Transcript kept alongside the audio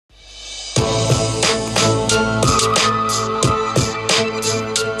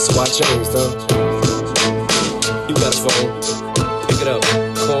changed, huh? You got a phone. Pick it up.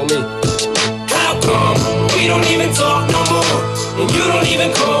 Call me. How come we don't even talk no more? And you don't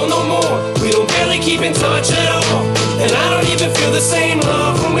even call no more. We don't barely keep in touch at all. And I don't even feel the same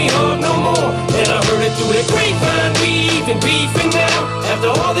love when we hug no more. And I heard it through the grapevine, we even beefing now. After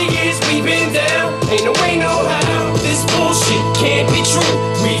all the years we've been down, ain't no way, no how. This bullshit can't be true.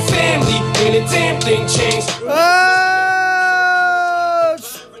 We family, ain't a damn thing changed.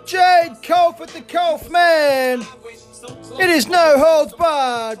 Jade Culph with the Culphman. It is no holds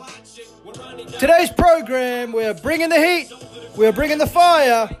barred. Today's program, we're bringing the heat, we're bringing the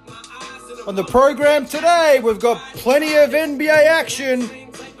fire. On the program today, we've got plenty of NBA action.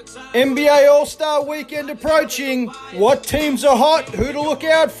 NBA All-Star Weekend approaching. What teams are hot? Who to look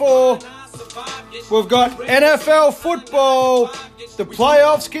out for? We've got NFL football. The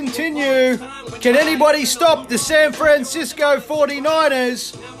playoffs continue. Can anybody stop the San Francisco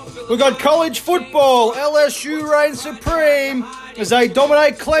 49ers? We've got college football. LSU reigns supreme as they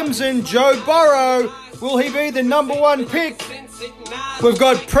dominate Clemson. Joe Burrow, will he be the number one pick? We've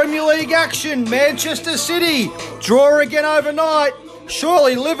got Premier League action. Manchester City draw again overnight.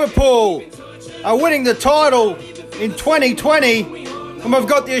 Surely Liverpool are winning the title in 2020. And we've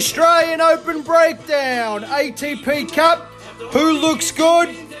got the Australian Open breakdown. ATP Cup. Who looks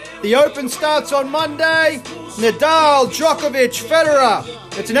good? The Open starts on Monday. Nadal, Djokovic, Federer.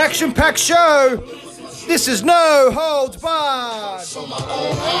 It's an action-packed show. This is no holds barred. On my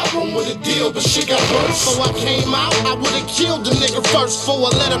own album with a deal, but shit got worse. So I came out, I would've killed the nigga first. Before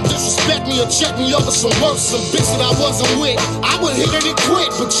I let him disrespect me or check me over some worse. Some bitch that I wasn't with, I would hit it and quit.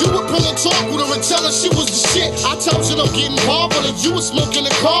 But you would pull and talk with her and tell her she was the shit. I told you don't get involved with her. You was smoking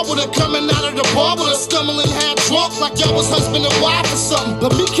a car with her, coming out of the bar with her, stumbling half drunk like y'all was husband and wife or something.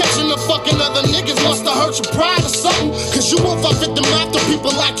 But me catching the fucking other niggas must have hurt your pride or something. Cause you won't fuck with them after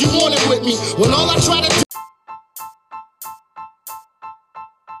people like you wanted with me. When all I try to do.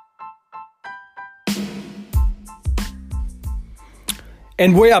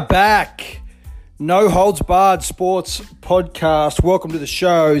 And we are back. No Holds Barred Sports Podcast. Welcome to the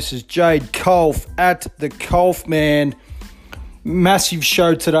show. This is Jade Culph at the Culphman. Massive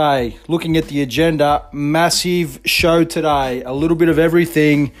show today. Looking at the agenda, massive show today. A little bit of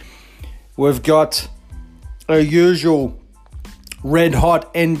everything. We've got our usual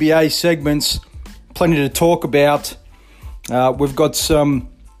red-hot NBA segments. Plenty to talk about. We've got some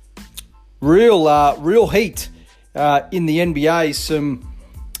real heat in the NBA.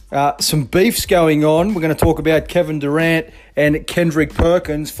 Some beefs going on. We're going to talk about Kevin Durant and Kendrick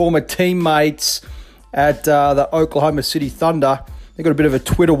Perkins, former teammates at the Oklahoma City Thunder. They've got a bit of a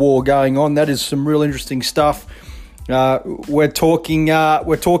Twitter war going on. That is some real interesting stuff. We're talking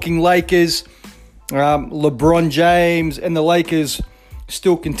Lakers. LeBron James and the Lakers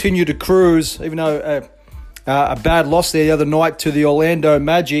still continue to cruise, even though a bad loss there the other night to the Orlando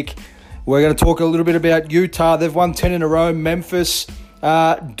Magic. We're going to talk a little bit about Utah. They've won 10 in a row. Memphis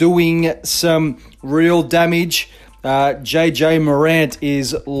doing some real damage. JJ Morant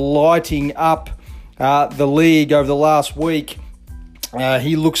is lighting up the league over the last week.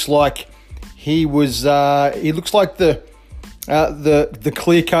 He looks like he looks like the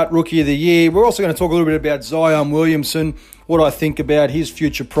clear-cut rookie of the year. We're also going to talk a little bit about Zion Williamson, what I think about his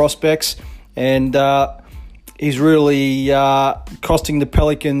future prospects, and he's really costing the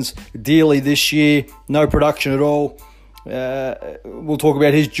Pelicans dearly this year. No production at all. We'll talk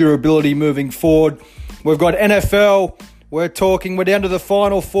about his durability moving forward. We've got NFL. We're down to the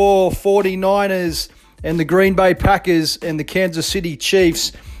Final Four, 49ers and the Green Bay Packers and the Kansas City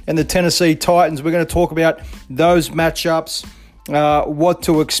Chiefs and the Tennessee Titans. We're going to talk about those matchups, what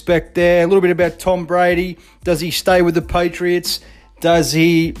to expect there. A little bit about Tom Brady. Does he stay with the Patriots? Does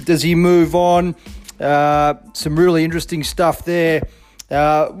he move on? Some really interesting stuff there.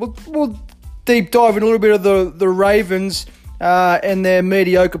 We'll deep dive in a little bit of the Ravens and their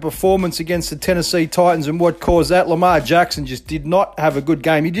mediocre performance against the Tennessee Titans and what caused that. Lamar Jackson just did not have a good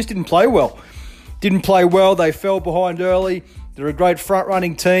game. He just didn't play well. They fell behind early. They're a great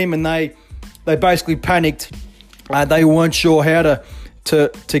front-running team, and they basically panicked. They weren't sure how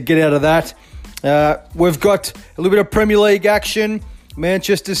to get out of that. We've got a little bit of Premier League action.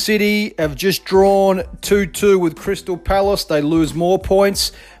 Manchester City have just drawn 2-2 with Crystal Palace. They lose more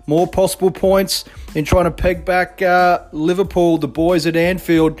possible points in trying to peg back Liverpool, the boys at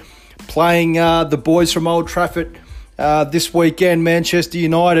Anfield, playing the boys from Old Trafford this weekend. Manchester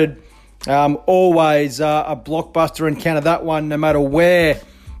United, always a blockbuster encounter, that one, no matter where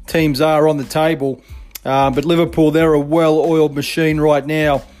teams are on the table. But Liverpool, they're a well-oiled machine right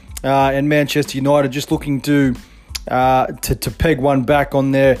now, and Manchester United just looking to peg one back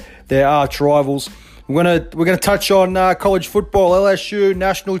on their their arch rivals. We're gonna touch on college football. LSU,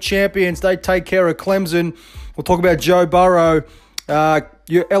 national champions. They take care of Clemson. We'll talk about Joe Burrow.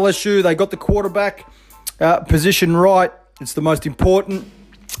 LSU, they got the quarterback position right. It's the most important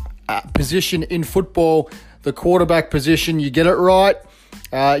position in football, the quarterback position. You get it right,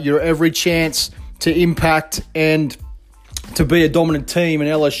 you're every chance to impact and to be a dominant team. And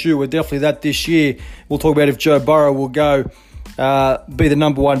LSU were definitely that this year. We'll talk about if Joe Burrow will go be the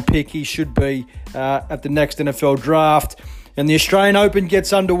number one pick. He should be at the next NFL draft. And the Australian Open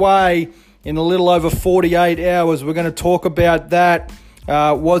gets underway in a little over 48 hours. We're going to talk about that,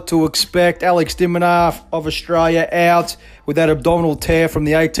 what to expect. Alex de Minaur of Australia out with that abdominal tear from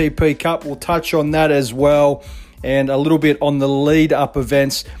the ATP Cup. We'll touch on that as well, and a little bit on the lead-up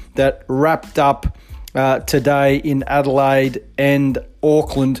events that wrapped up today in Adelaide and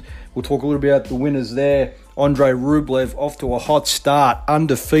Auckland. We'll talk a little bit about the winners there. Andrei Rublev off to a hot start,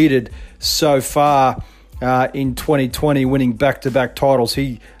 undefeated so far in 2020, winning back-to-back titles.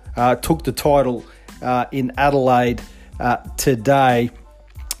 He took the title in Adelaide today,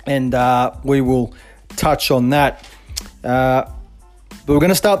 and we will touch on that. But we're going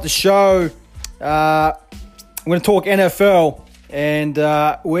to start the show. We're going to talk NFL, and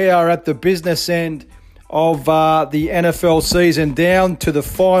we are at the business end of the NFL season, down to the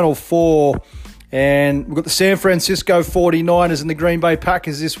Final Four. And we've got the San Francisco 49ers and the Green Bay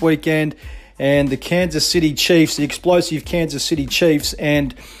Packers this weekend, and the Kansas City Chiefs, the explosive Kansas City Chiefs,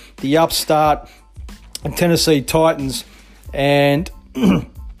 and the upstart Tennessee Titans. And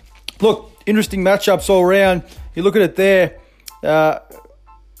look, interesting matchups all around. You look at it there,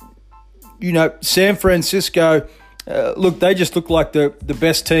 San Francisco, look, they just look like the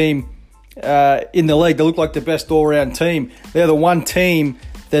best team in the league. They look like the best all-around team. They're the one team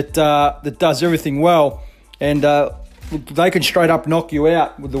that does everything well, and they can straight up knock you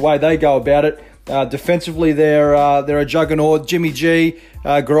out with the way they go about it. Defensively, they're a juggernaut. Jimmy G,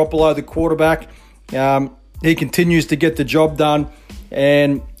 Garoppolo, the quarterback, he continues to get the job done,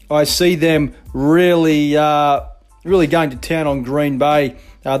 and I see them really going to town on Green Bay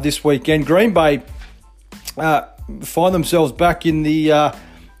this weekend. Green Bay find themselves back in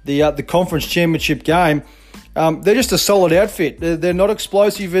the conference championship game. They're just a solid outfit. They're not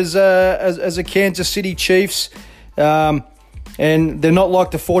explosive as a Kansas City Chiefs, and they're not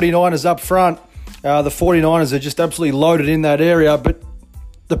like the 49ers up front. The 49ers are just absolutely loaded in that area, but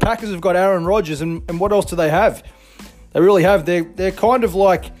the Packers have got Aaron Rodgers, and what else do they have? They really have. They're kind of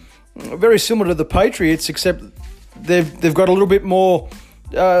like very similar to the Patriots, except they've got a little bit more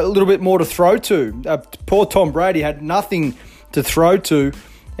to throw to. Poor Tom Brady had nothing to throw to,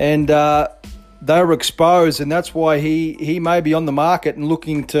 and they were exposed, and that's why he may be on the market and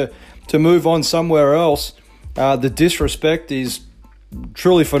looking to move on somewhere else. The disrespect is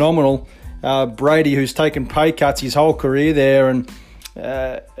truly phenomenal. Brady, who's taken pay cuts his whole career there, and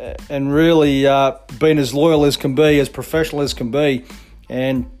really been as loyal as can be, as professional as can be,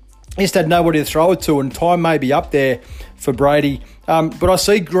 and he just had nobody to throw it to, and time may be up there for Brady. But I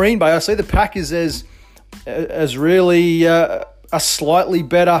see Green Bay, I see the Packers as really a slightly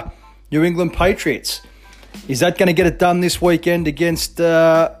better New England Patriots. Is that going to get it done this weekend against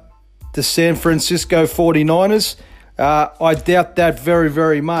the San Francisco 49ers? I doubt that very,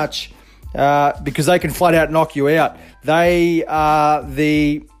 very much, because they can flat out knock you out. They are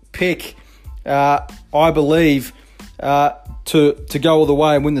the pick, I believe, to go all the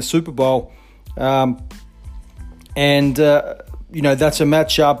way and win the Super Bowl. That's a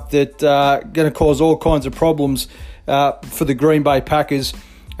matchup that's going to cause all kinds of problems for the Green Bay Packers.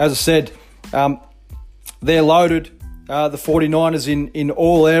 As I said, they're loaded. The 49ers in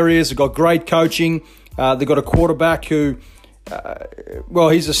all areas. They've got great coaching. They've got a quarterback who,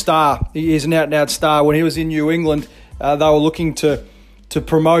 he's a star. He's an out-and-out star. When he was in New England, they were looking to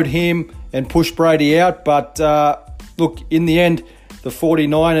promote him and push Brady out. But, look, in the end, the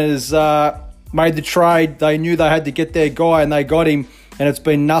 49ers made the trade. They knew they had to get their guy, and they got him. And it's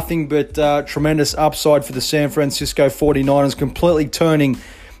been nothing but tremendous upside for the San Francisco 49ers, completely turning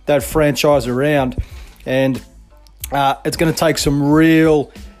that franchise around. And it's going to take some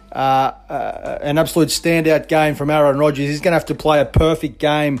real, an absolute standout game from Aaron Rodgers. He's going to have to play a perfect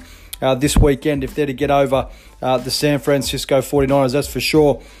game this weekend if they're to get over the San Francisco 49ers, that's for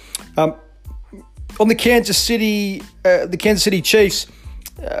sure. On the Kansas City Chiefs,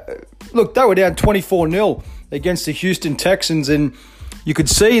 look, they were down 24-0 against the Houston Texans, and you could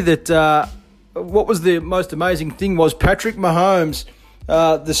see that what was the most amazing thing was Patrick Mahomes,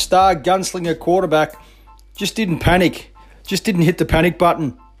 the star gunslinger quarterback, just didn't panic, just didn't hit the panic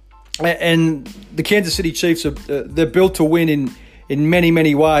button. And the Kansas City Chiefs, they're built to win in many,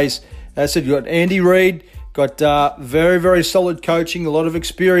 many ways. As I said, you've got Andy Reid, got very, very solid coaching, a lot of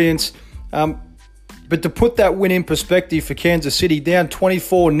experience. But to put that win in perspective for Kansas City, down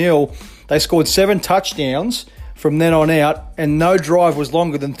 24-0, they scored 7 touchdowns from then on out, and no drive was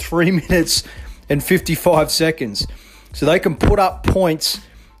longer than 3 minutes and 55 seconds. So they can put up points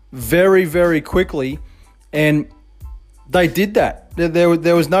very, very quickly, and they did that. There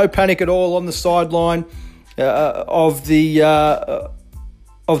was no panic at all on the sideline of the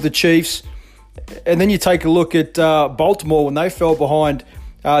Chiefs. And then you take a look at Baltimore when they fell behind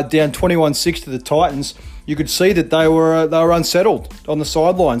down 21-6 to the Titans. You could see that they were unsettled on the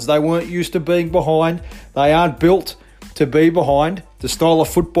sidelines. They weren't used to being behind. They aren't built to be behind. The style of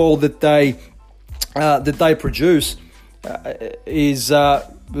football that they produce is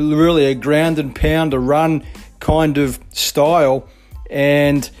really a ground and pound, a run kind of style.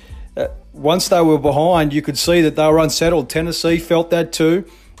 And once they were behind, you could see that they were unsettled. Tennessee felt that too.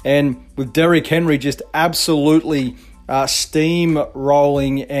 And with Derrick Henry just absolutely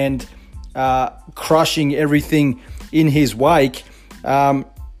steamrolling and crushing everything in his wake,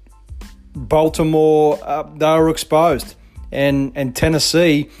 Baltimore, they were exposed. And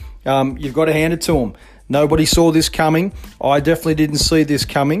Tennessee, you've got to hand it to them. Nobody saw this coming. I definitely didn't see this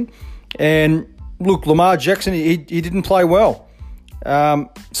coming. And look, Lamar Jackson, he didn't play well.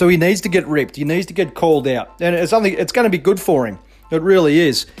 So he needs to get ripped. He needs to get called out. And it's going to be good for him. It really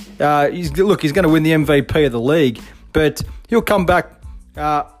is. He's going to win the MVP of the league, but he'll come back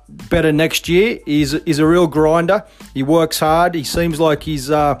better next year. He's a real grinder. He works hard. He seems like he's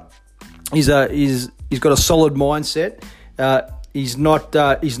got a solid mindset. He's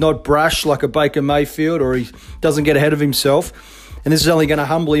not brash like a Baker Mayfield, or he doesn't get ahead of himself. And this is only going to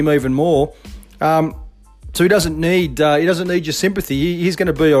humble him even more. So he doesn't need your sympathy. He's going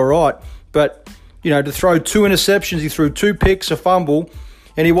to be all right. But to throw 2 interceptions, he threw 2 picks, a fumble,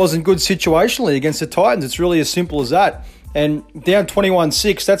 and he wasn't good situationally against the Titans. It's really as simple as that. And down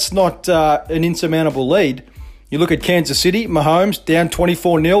 21-6, that's not an insurmountable lead. You look at Kansas City, Mahomes, down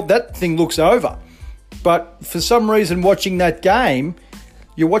 24-0, that thing looks over. But for some reason, watching that game,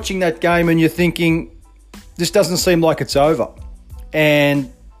 you're watching that game and you're thinking, this doesn't seem like it's over.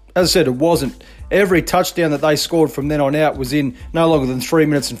 And as I said, it wasn't. Every touchdown that they scored from then on out was in no longer than 3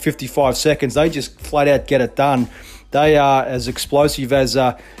 minutes and 55 seconds. They just flat out get it done. They are as explosive as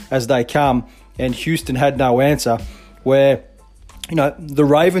they come, and Houston had no answer. Where, the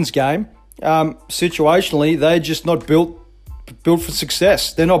Ravens game, situationally, they're just not built for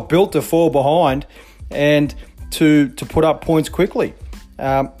success. They're not built to fall behind and to put up points quickly.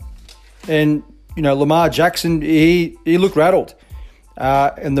 And Lamar Jackson, he looked rattled.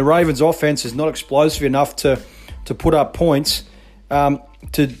 And the Ravens' offense is not explosive enough to put up points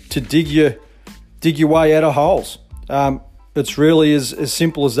to dig your way out of holes. It's really as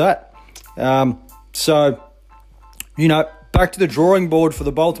simple as that. So, back to the drawing board for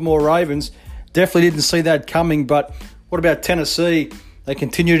the Baltimore Ravens. Definitely didn't see that coming, but what about Tennessee? They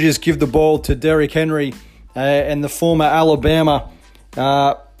continue to just give the ball to Derrick Henry and the former Alabama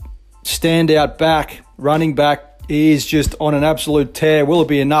standout back, running back. He is just on an absolute tear. Will it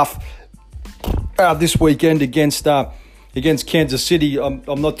be enough this weekend against Kansas City?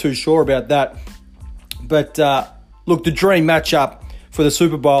 I'm not too sure about that. But look, the dream matchup for the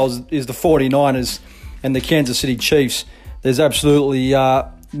Super Bowl is the 49ers and the Kansas City Chiefs. There's absolutely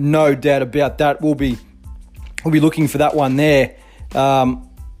no doubt about that. We'll be looking for that one there.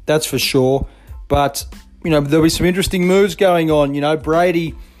 That's for sure. But there'll be some interesting moves going on.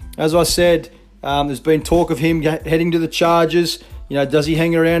 Brady, as I said. There's been talk of him heading to the Chargers. Does he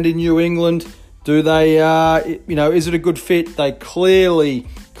hang around in New England? Do they, is it a good fit? They clearly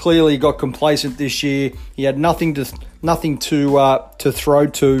got complacent this year. He had nothing to throw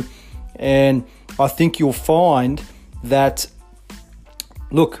to, and I think you'll find that.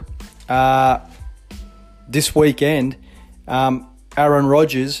 Look, this weekend, Aaron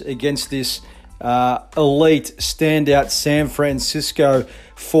Rodgers against this elite standout San Francisco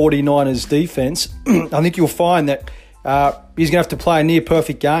 49ers defense, I think you'll find that he's going to have to play a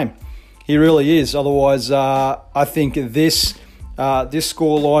near-perfect game. He really is. Otherwise, I think this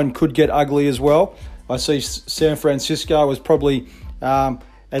scoreline could get ugly as well. I see San Francisco was probably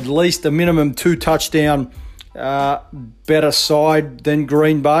at least a minimum 2-touchdown better side than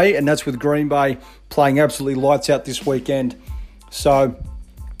Green Bay, and that's with Green Bay playing absolutely lights out this weekend. So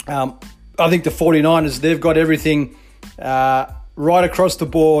I think the 49ers, they've got everything right across the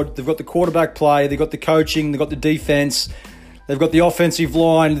board. They've got the quarterback play, they've got the coaching, they've got the defense, they've got the offensive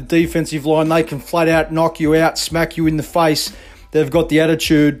line, the defensive line. They can flat out knock you out, smack you in the face. They've got the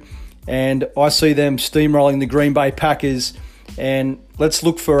attitude, and I see them steamrolling the Green Bay Packers And let's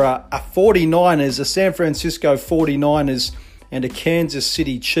look for a 49ers, a San Francisco 49ers and a Kansas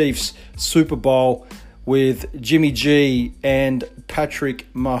City Chiefs Super Bowl with Jimmy G and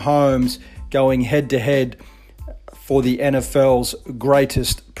Patrick Mahomes going head-to-head for the NFL's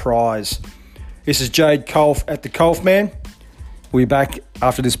greatest prize. This is Jade Culph at the Culphman. We'll be back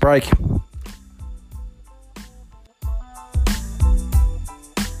after this break.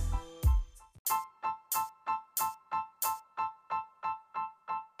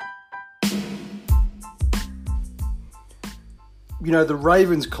 You know, the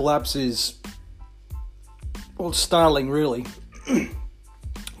Ravens' collapse is, well, startling, really.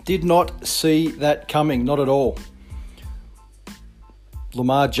 Did not see that coming, not at all.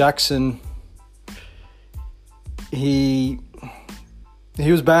 Lamar Jackson, he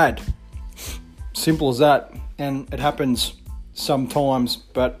was bad. Simple as that. And it happens sometimes.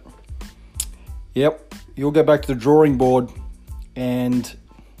 But, yep, you'll go back to the drawing board and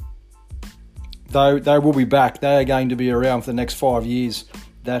they will be back. They are going to be around for the next 5 years.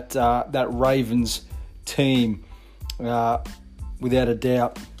 That Ravens team, without a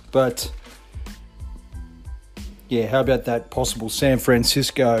doubt. But yeah, how about that possible San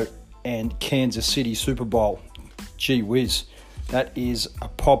Francisco and Kansas City Super Bowl? Gee whiz, that is a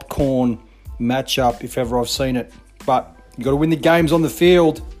popcorn matchup if ever I've seen it. But you got to win the games on the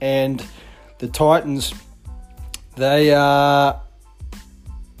field, and the Titans,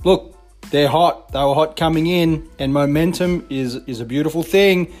 look. They're hot. They were hot coming in, and momentum is a beautiful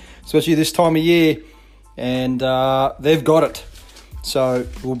thing, especially this time of year, and they've got it. So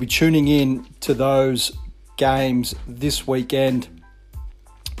we'll be tuning in to those games this weekend.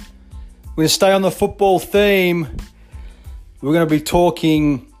 We're going to stay on the football theme. We're going to be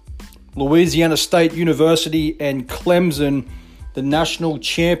talking Louisiana State University and Clemson, the national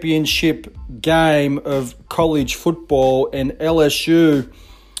championship game of college football, and LSU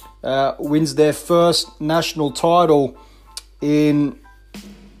wins their first national title in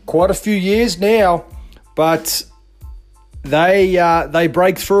quite a few years now, but they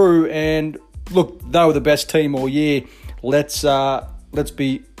break through, and look, they were the best team all year. Let's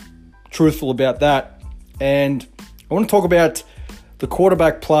be truthful about that. And I want to talk about the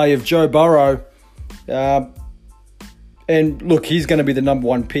quarterback play of Joe Burrow. And look, he's going to be the number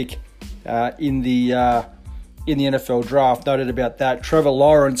one pick in the NFL draft, no doubt about that. Trevor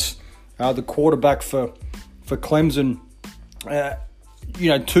Lawrence, the quarterback for Clemson,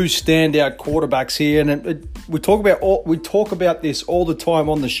 two standout quarterbacks here, and we talk about this all the time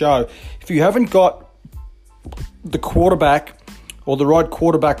on the show. If you haven't got the quarterback or the right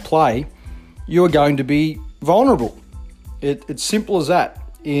quarterback play, you are going to be vulnerable. It's simple as that.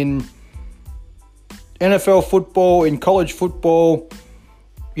 In NFL football, in college football,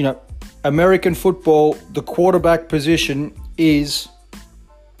 American football, the quarterback position is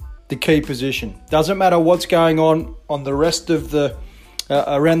the key position. Doesn't matter what's going on the rest of the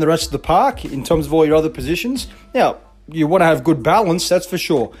around the rest of the park in terms of all your other positions. Now, you want to have good balance, that's for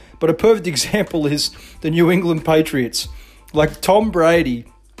sure. But a perfect example is the New England Patriots. Like Tom Brady.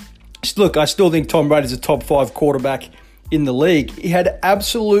 Look, I still think Tom Brady's a top 5 quarterback in the league. He had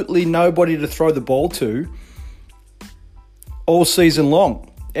absolutely nobody to throw the ball to all season long.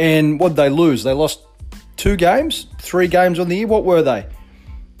 And what did they lose? They lost 3 games on the year. What were they?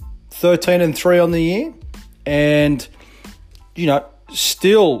 13-3 on the year. And,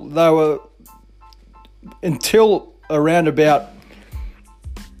 still they were, until around about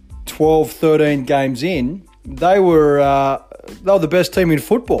 12, 13 games in, they were the best team in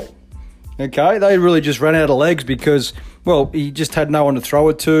football. Okay? They really just ran out of legs because, well, he just had no one to throw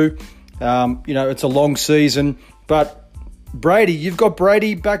it to. It's a long season. But Brady, you've got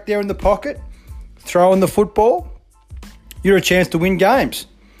Brady back there in the pocket, throwing the football. You're a chance to win games.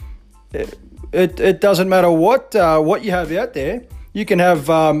 It doesn't matter what you have out there. You can have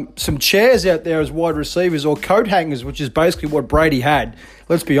some chairs out there as wide receivers or coat hangers, which is basically what Brady had.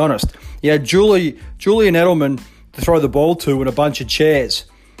 Let's be honest. He had Julian Edelman to throw the ball to and a bunch of chairs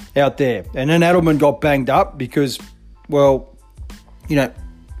out there. And then Edelman got banged up because, well, he's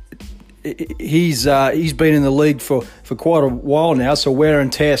been in the league for quite a while now, so wear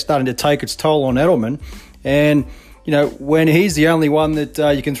and tear starting to take its toll on Edelman. And, when he's the only one that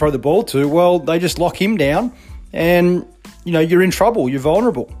you can throw the ball to, well, they just lock him down and, you're in trouble. You're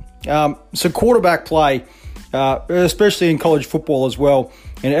vulnerable. So quarterback play, especially in college football as well,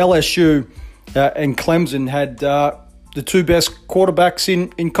 and LSU and Clemson had the 2 best quarterbacks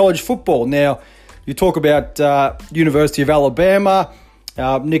in college football. Now, you talk about University of Alabama,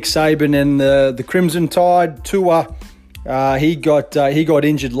 Nick Saban and the Crimson Tide. Tua, he got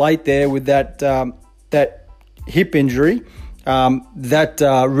injured late there with that hip injury.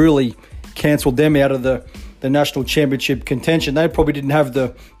 that really cancelled them out of the national championship contention. They probably didn't have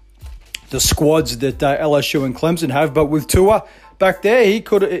the squads that LSU and Clemson have, but with Tua back there, he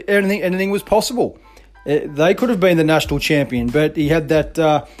could anything was possible. They could have been the national champion, but he had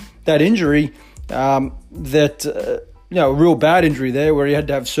that injury, a real bad injury there where he had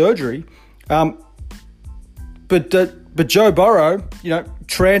to have surgery. But Joe Burrow,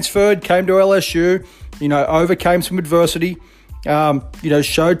 transferred, came to LSU, overcame some adversity,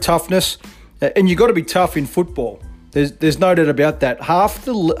 showed toughness, and you got to be tough in football. There's no doubt about that. Half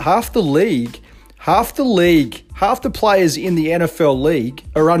the players in the NFL league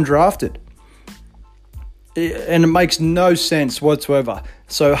are undrafted, and it makes no sense whatsoever.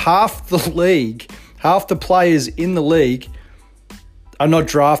 So half the players in the league are not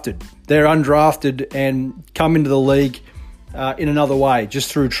drafted. They're undrafted and come into the league in another way, just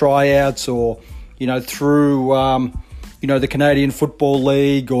through tryouts or, through, the Canadian Football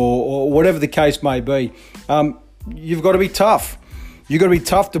League or whatever the case may be. You've got to be tough. You've got to be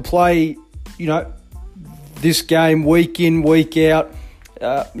tough to play, this game week in, week out.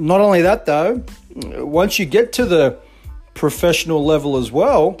 Not only that, though, once you get to the professional level as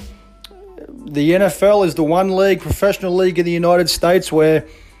well, the NFL is the one professional league in the United States where,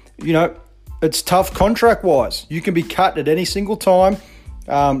 it's tough contract-wise. You can be cut at any single time.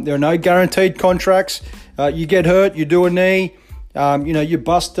 There are no guaranteed contracts. You get hurt, you do a knee, you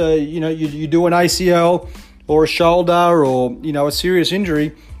bust you do an ACL or a shoulder or, a serious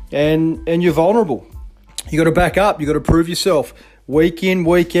injury, and you're vulnerable. You got to back up. You got to prove yourself week in,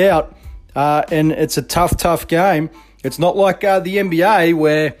 week out, and it's a tough game. It's not like the NBA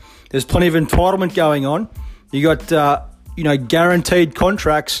where there's plenty of entitlement going on. You got guaranteed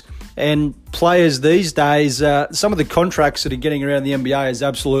contracts, and players these days, some of the contracts that are getting around the NBA is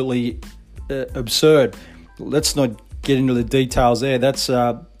absolutely absurd. Let's not get into the details there. That's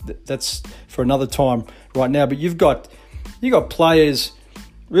for another time right now. But you got players,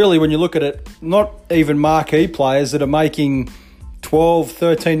 really, when you look at it, not even marquee players that are making $12,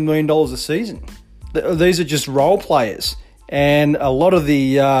 $13 million a season. These are just role players, and a lot of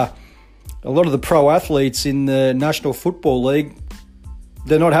the pro athletes in the National Football League,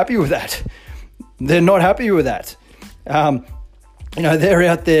 they're not happy with that. They're not happy with that. They're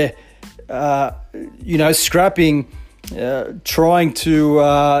out there, scrapping, trying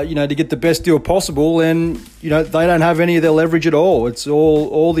to get the best deal possible, and they don't have any of their leverage at all. It's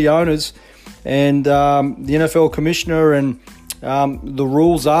all the owners and the NFL commissioner, and the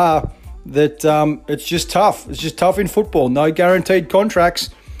rules are that it's just tough. It's just tough in football. No guaranteed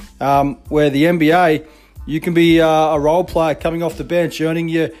contracts. Where the NBA, you can be a role player coming off the bench, earning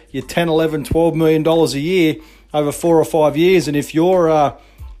your $10, $11, $12 million a year over 4 or 5 years, and if you're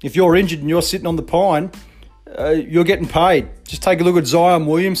injured and you're sitting on the pine, you're getting paid. Just take a look at Zion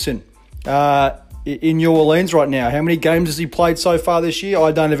Williamson in New Orleans right now. How many games has he played so far this year?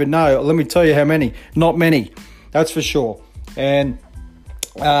 I don't even know. Let me tell you how many. Not many, that's for sure. And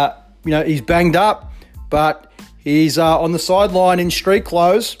he's banged up, but he's on the sideline in street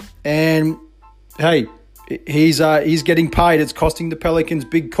clothes, and hey, he's getting paid. It's costing the Pelicans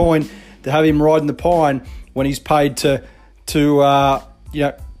big coin to have him riding the pine when he's paid to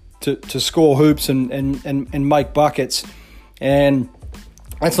score hoops and make buckets, and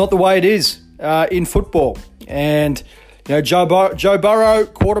that's not the way it is in football. And Joe Burrow,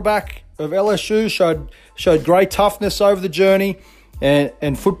 quarterback of LSU, showed great toughness over the journey,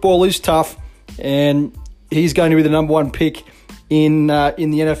 and football is tough, and he's going to be the number one pick in the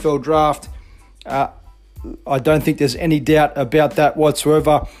NFL draft. I don't think there's any doubt about that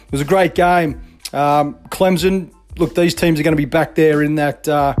whatsoever. It was a great game. Clemson, look, these teams are going to be back there in that.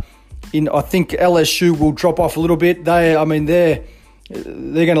 I think LSU will drop off a little bit. They're going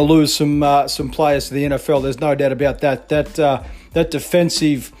to lose some players to the NFL. There's no doubt about that. That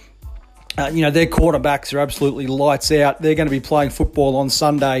defensive, their quarterbacks are absolutely lights out. They're going to be playing football on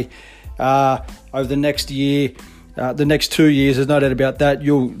Sunday over the next year. The next 2 years, there's no doubt about that.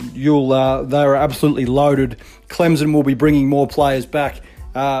 They're absolutely loaded. Clemson will be bringing more players back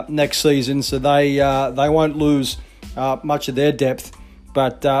next season, so they won't lose much of their depth.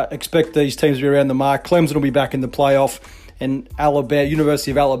 But expect these teams to be around the mark. Clemson will be back in the playoff, and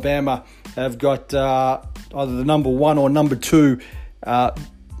University of Alabama have got either the number 1 or number 2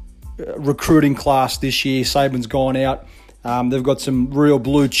 recruiting class this year. Saban's gone out. They've got some real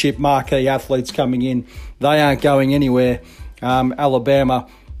blue chip marquee athletes coming in. They aren't going anywhere. Alabama,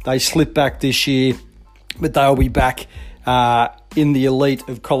 they slipped back this year, but they'll be back in the elite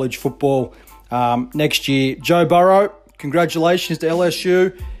of college football next year. Joe Burrow, congratulations to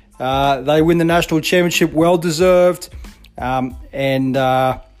LSU. They win the national championship, well deserved. And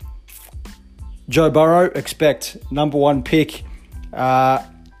Joe Burrow, expect number one pick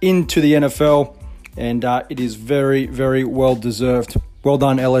into the NFL, and it is very, very well deserved. Well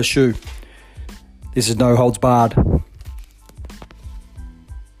done, LSU. This is No Holds Barred.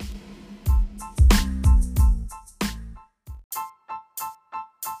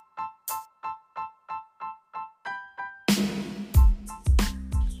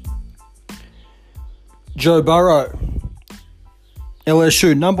 Joe Burrow,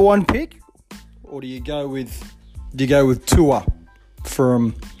 LSU, number one pick, or do you go with Tua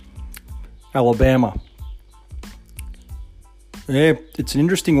from Alabama? Yeah, it's an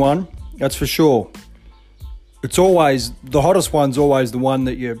interesting one, that's for sure. It's always the hottest one's always the one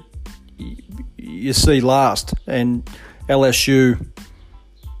that you see last, and LSU,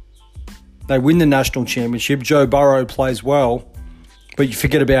 they win the national championship. Joe Burrow plays well, but you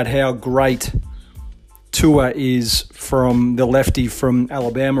forget about how great Tua is from the lefty from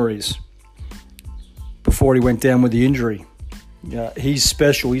Alabama is before he went down with the injury. He's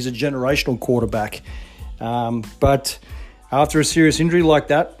special. He's a generational quarterback. But after a serious injury like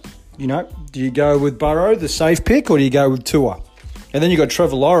that, do you go with Burrow, the safe pick, or do you go with Tua? And then you got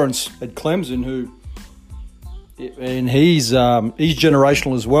Trevor Lawrence at Clemson, and he's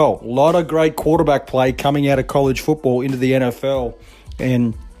generational as well. A lot of great quarterback play coming out of college football into the NFL,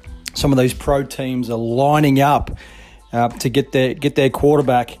 and some of these pro teams are lining up to get their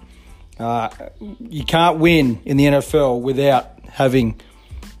quarterback. You can't win in the NFL without having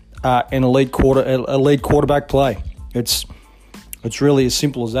an elite quarterback play. It's really as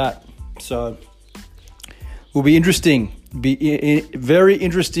simple as that. So it will be interesting. Be a very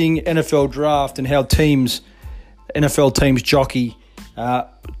interesting NFL draft and how NFL teams jockey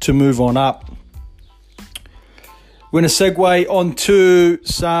to move on up. We're going to segue onto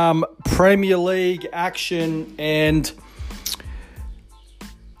some Premier League action and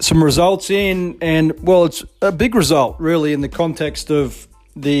some results it's a big result, really, in the context of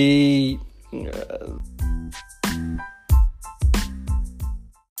the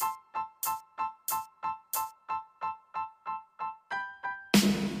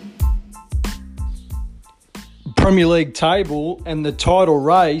Premier League table and the title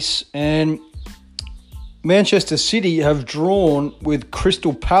race, and Manchester City have drawn with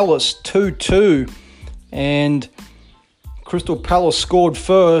Crystal Palace 2-2, and Crystal Palace scored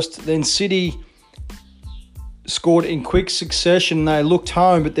first, then City scored in quick succession. They looked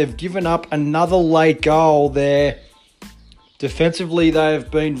home, but they've given up another late goal there. Defensively, they have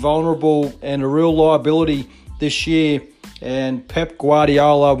been vulnerable and a real liability this year, and Pep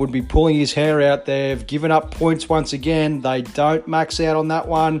Guardiola would be pulling his hair out. They've given up points once again. They don't max out on that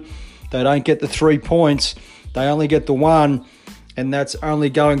one. They don't get the 3 points. They only get the 1, and that's only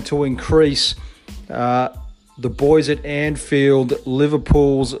going to increase the boys at Anfield,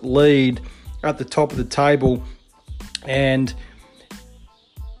 Liverpool's lead at the top of the table. And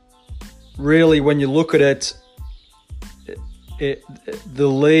really, when you look at it, the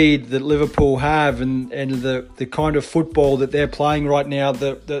lead that Liverpool have and the kind of football that they're playing right now,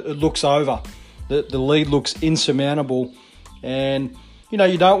 it looks over. The lead looks insurmountable. And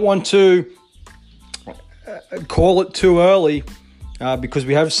you don't want to call it too early because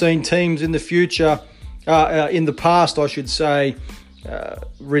we have seen teams in the future, in the past, I should say,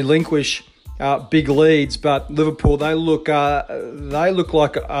 relinquish big leads. But Liverpool, they look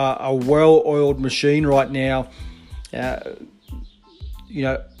like a well-oiled machine right now.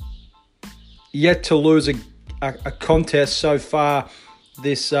 Yet to lose a contest so far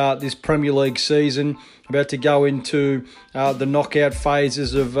this Premier League season. About to go into the knockout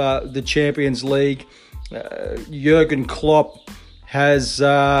phases of the Champions League. Jurgen Klopp has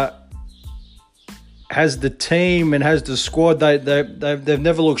the team and has the squad. They've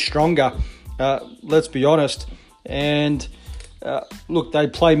never looked stronger. Let's be honest. And look, they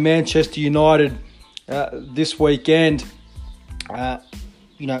play Manchester United this weekend.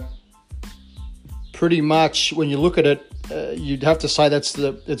 Pretty much when you look at it, you'd have to say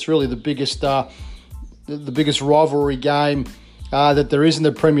it's really the biggest rivalry game that there is in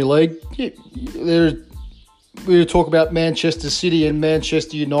the Premier League. We talk about Manchester City and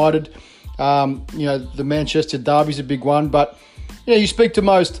Manchester United. The Manchester derby's a big one, but you speak to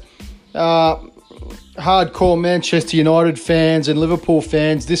most hardcore Manchester United fans and Liverpool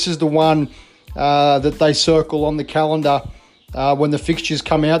fans. This is the one that they circle on the calendar when the fixtures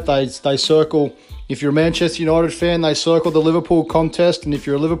come out. They circle. If you're a Manchester United fan, they circle the Liverpool contest, and if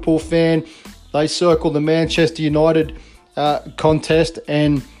you're a Liverpool fan, they circle the Manchester United contest,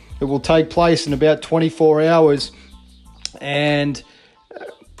 and it will take place in about 24 hours. And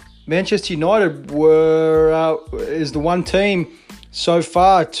Manchester United is the one team so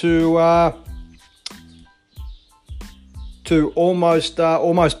far to almost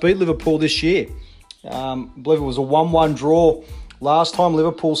beat Liverpool this year. I believe it was a 1-1 draw last time.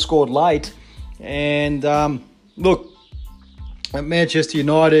 Liverpool scored late. And look, Manchester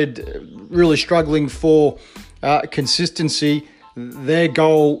United really struggling for consistency. Their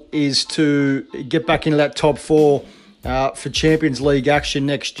goal is to get back into that top four for Champions League action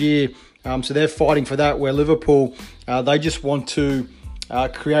next year. So they're fighting for that, where Liverpool, they just want to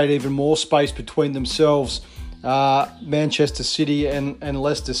create even more space between themselves, Manchester City and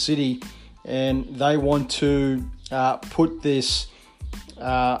Leicester City, and they want to put this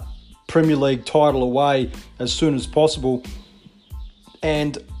Premier League title away as soon as possible.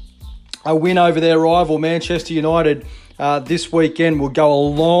 And a win over their rival, Manchester United, this weekend will go a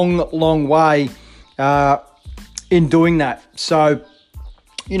long, long way in doing that. So,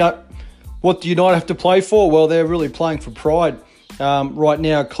 what do United have to play for? Well, they're really playing for pride right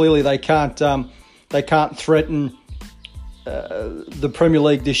now. Clearly, they can't threaten the Premier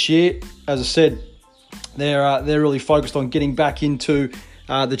League this year. As I said, they're really focused on getting back into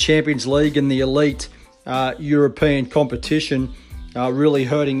the Champions League and the elite European competition, really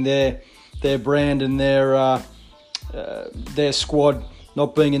hurting their brand and their squad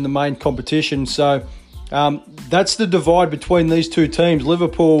not being in the main competition. So that's the divide between these two teams.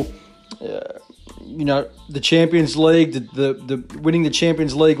 Liverpool, the Champions League, the winning the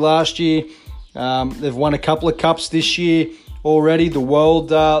Champions League last year. They've won a couple of cups this year already. The World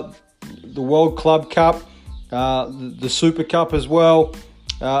Club Cup, the Super Cup as well.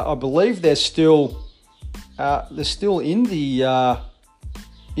 I believe they're still in the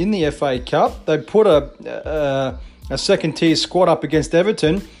FA Cup. They put a second tier squad up against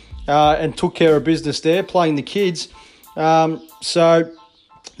Everton and took care of business there, playing the kids. So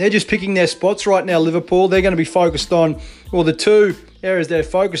they're just picking their spots right now, Liverpool. They're going to be focused on, the two areas they're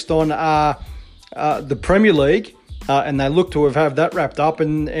focused on are the Premier League, and they look to have that wrapped up,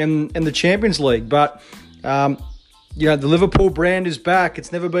 and the Champions League. But, the Liverpool brand is back.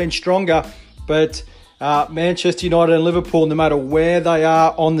 It's never been stronger. But Manchester United and Liverpool, no matter where they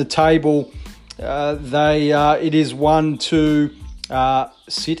are on the table, it is one to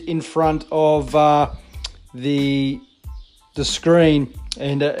sit in front of the screen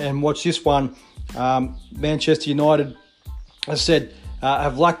and watch this one. Manchester United, as I said,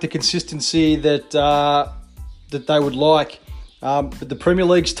 have lacked the consistency that they would like. But the Premier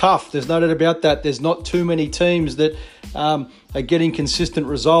League's tough. There's no doubt about that. There's not too many teams that are getting consistent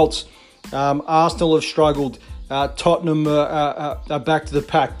results. Arsenal have struggled. Tottenham are back to the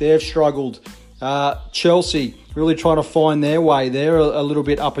pack. They've struggled. Chelsea really trying to find their way. They're a little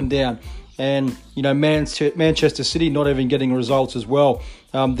bit up and down. And, Manchester City not even getting results as well.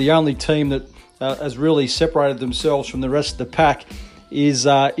 The only team that has really separated themselves from the rest of the pack is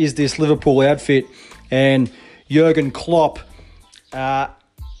this Liverpool outfit. And Jurgen Klopp,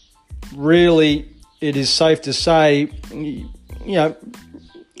 really, it is safe to say,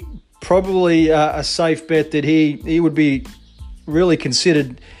 probably a safe bet that he would be really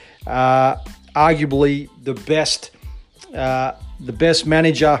considered arguably the best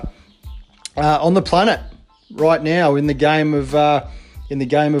manager on the planet right now in the game of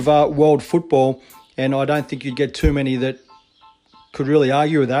world football. And I don't think you'd get too many that could really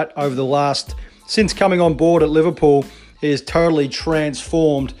argue with that. Since coming on board at Liverpool, he has totally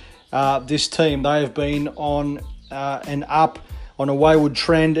transformed this team. They have been on an up, on a wayward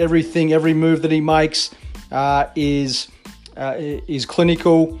trend. Every move that he makes is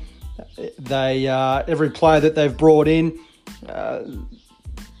clinical. Every player that they've brought in,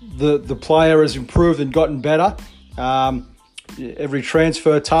 the player has improved and gotten better. Every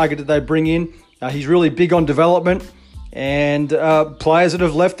transfer target that they bring in, he's really big on development. And players that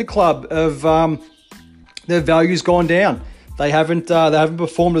have left the club have their value's gone down. They haven't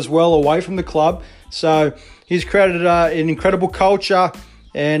performed as well away from the club. So he's created an incredible culture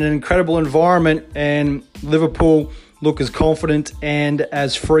and an incredible environment. And Liverpool look as confident and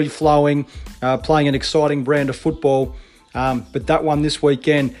as free-flowing, playing an exciting brand of football. But that one this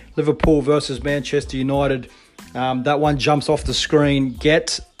weekend, Liverpool versus Manchester United, that one jumps off the screen.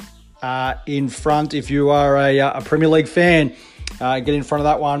 Get in front if you are a Premier League fan. Get in front of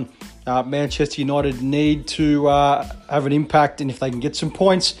that one. Manchester United need to have an impact, and if they can get some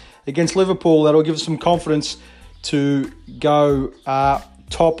points against Liverpool, that'll give us some confidence to go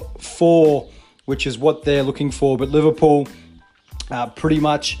top four, which is what they're looking for. But Liverpool pretty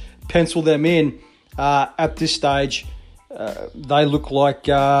much pencil them in at this stage. They look like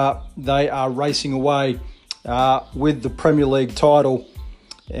they are racing away with the Premier League title.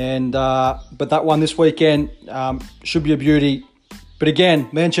 And but that one this weekend should be a beauty. But again,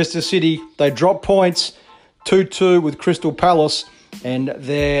 Manchester City, they drop points 2-2 with Crystal Palace, and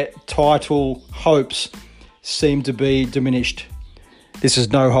their title hopes seem to be diminished. This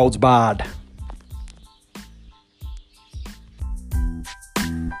is No Holds Barred.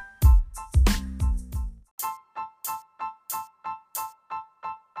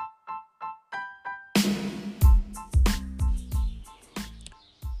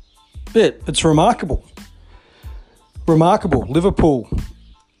 It's remarkable. Remarkable. Liverpool,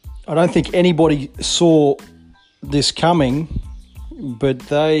 I don't think anybody saw this coming, but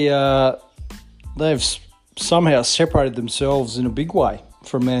they've somehow separated themselves in a big way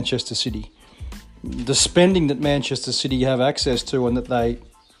from Manchester City. The spending that Manchester City have access to and that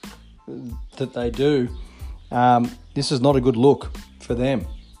they do, this is not a good look for them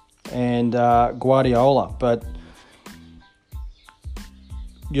and Guardiola. But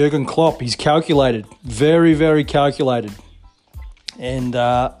Jurgen Klopp, he's calculated, very, very calculated, and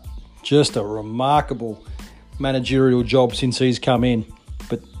just a remarkable managerial job since he's come in.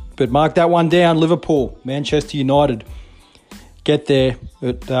 But mark that one down, Liverpool, Manchester United, get there.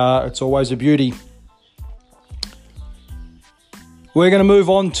 It's always a beauty. We're going to move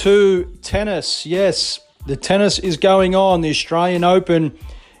on to tennis. Yes, the tennis is going on. The Australian Open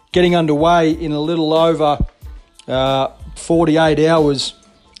getting underway in a little over 48 hours.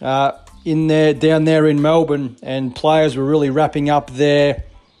 Down there in Melbourne, and players were really wrapping up their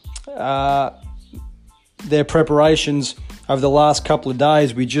preparations over the last couple of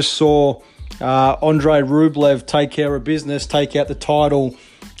days. We just saw Andrei Rublev take care of business, take out the title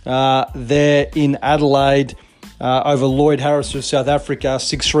there in Adelaide over Lloyd Harris of South Africa,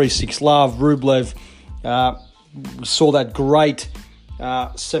 6-3, 6-love. Rublev saw that great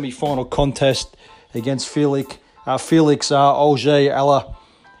semi-final contest against Felix Auger-Aliassime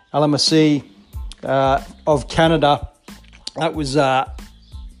of Canada. That was a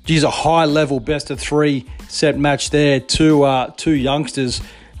high-level best-of-3 set match there. Two youngsters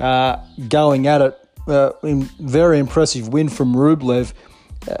going at it. Very impressive win from Rublev.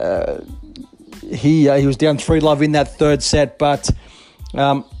 He was down 3-love in that third set, but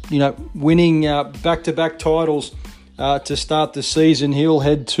winning back-to-back titles to start the season. He'll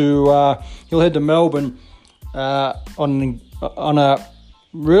head to Melbourne on a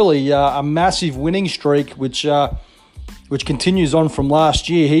really a massive winning streak, which continues on from last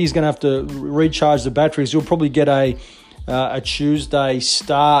year. He's going to have to recharge the batteries. He'll probably get a Tuesday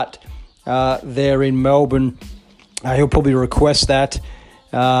start there in Melbourne. He'll probably request that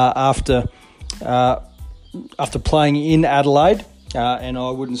after playing in Adelaide, and I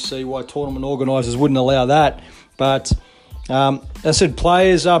wouldn't see why tournament organisers wouldn't allow that. But as I said,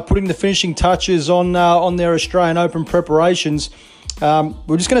 players are putting the finishing touches on their Australian Open preparations.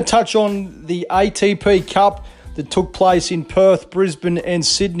 We're just going to touch on the ATP Cup that took place in Perth, Brisbane and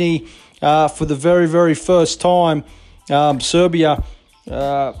Sydney for the very, very first time. Serbia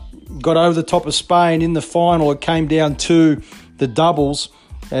got over the top of Spain in the final. It came down to the doubles,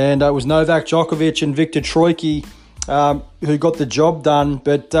 and it was Novak Djokovic and Viktor Troicki who got the job done.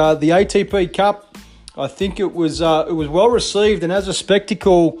 But the ATP Cup, I think it was well received, and as a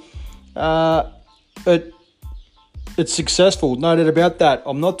spectacle, it's successful, no doubt about that.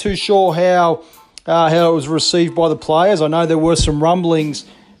 I'm not too sure how it was received by the players. I know there were some rumblings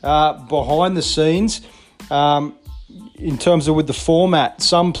behind the scenes in terms of with the format.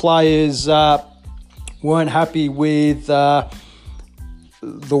 Some players weren't happy with the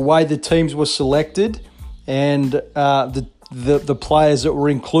way the teams were selected and the players that were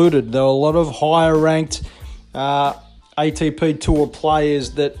included. There were a lot of higher ranked ATP Tour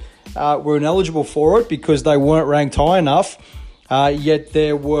players that were ineligible for it because they weren't ranked high enough. Yet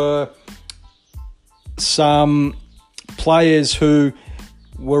there were some players who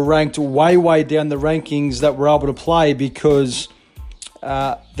were ranked way down the rankings that were able to play because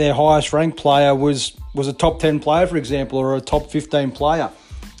their highest ranked player was a top 10 player, for example, or a top 15 player.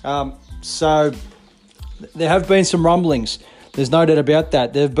 So there have been some rumblings. There's no doubt about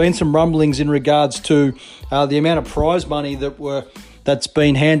that. There have been some rumblings in regards to the amount of prize money that's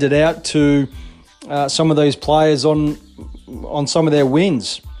been handed out to some of these players on some of their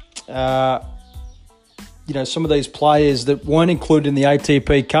wins. Some of these players that weren't included in the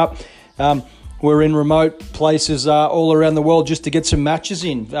ATP Cup were in remote places all around the world just to get some matches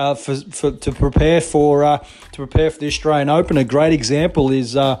in to prepare for the Australian Open. A great example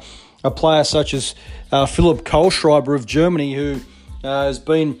is a player such as Philipp Kohlschreiber of Germany, who has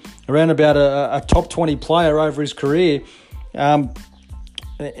been around about a top 20 player over his career. Had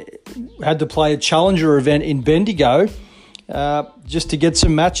to play a challenger event in Bendigo just to get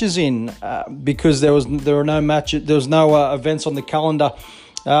some matches in because there was no events on the calendar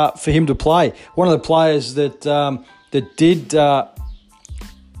for him to play. One of the players that did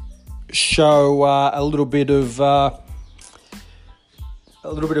show a little bit of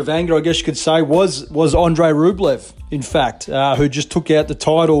anger, I guess you could say, was Andrei Rublev, in fact, who just took out the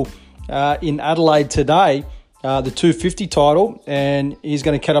title in Adelaide today, the 250 title, and he's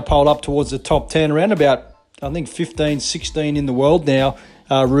going to catapult up towards the top 10, around about, I think, 15, 16 in the world now.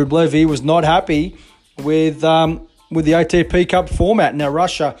 Rublev, he was not happy with the ATP Cup format. Now,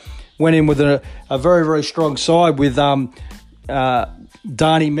 Russia went in with a very, very strong side with Dani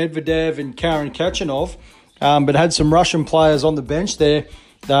Medvedev and Karen Khachanov, but had some Russian players on the bench there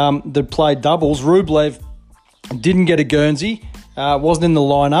that played doubles. Rublev didn't get a Guernsey, wasn't in the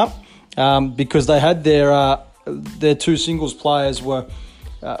lineup because they had their two singles players were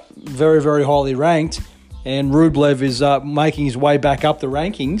very, very highly ranked, and Rublev is making his way back up the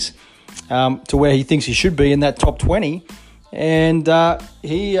rankings to where he thinks he should be in that top 20, and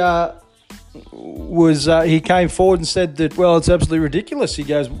he came forward and said that, well, it's absolutely ridiculous. He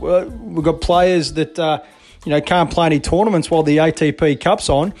goes, well, we've got players that can't play any tournaments while the ATP Cup's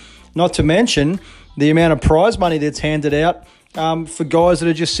on, not to mention the amount of prize money that's handed out for guys that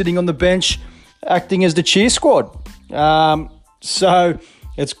are just sitting on the bench acting as the cheer squad. So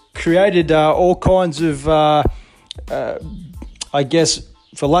it's created all kinds of, I guess,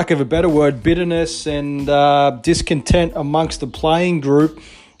 for lack of a better word, bitterness and discontent amongst the playing group.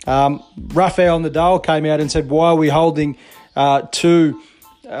 Rafael Nadal came out and said, why are we holding two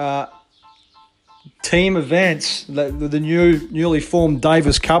team events? The newly formed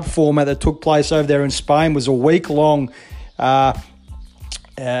Davis Cup format that took place over there in Spain was a week-long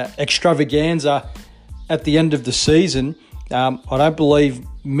extravaganza at the end of the season. I don't believe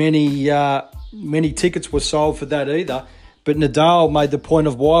many tickets were sold for that either. But Nadal made the point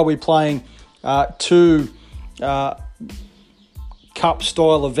of, why are we playing two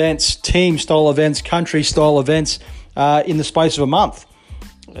cup-style events, team-style events, country-style events in the space of a month?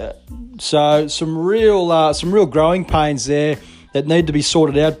 So some real growing pains there that need to be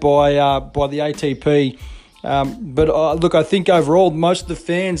sorted out by the ATP. But look, I think overall most of the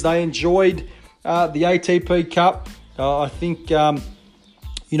fans, they enjoyed the ATP Cup. I think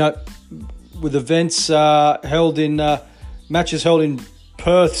with events held in matches held in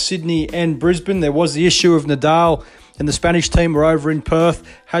Perth, Sydney, and Brisbane, there was the issue of Nadal and the Spanish team were over in Perth,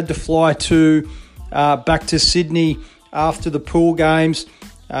 had to fly back to Sydney after the pool games.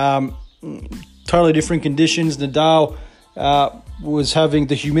 Totally different conditions. Nadal was having,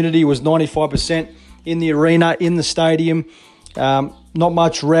 the humidity was 95% in the arena, in the stadium. Not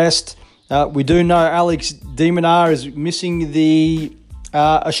much rest. We do know Alex de Minaur is missing the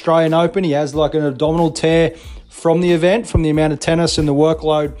Australian Open. He has like an abdominal tear from the event, from the amount of tennis and the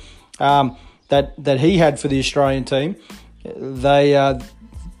workload that he had for the Australian team. The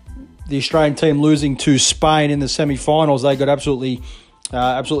Australian team losing to Spain in the semi-finals, they got absolutely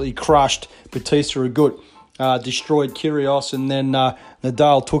crushed. Batista Agut destroyed Kyrgios, and then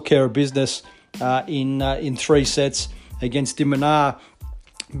Nadal took care of business in 3 sets against de Minaur.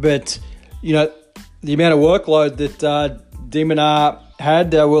 But the amount of workload that de Minaur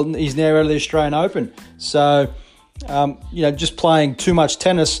had, he's now out of the Australian Open. So just playing too much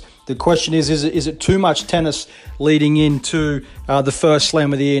tennis. The question is it too much tennis leading into the first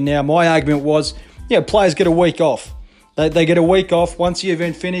slam of the year? Now, my argument was, players get a week off. They get a week off once the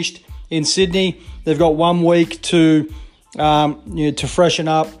event finished in Sydney. They've got 1 week to freshen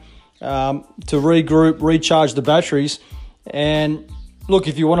up, to regroup, recharge the batteries. And look,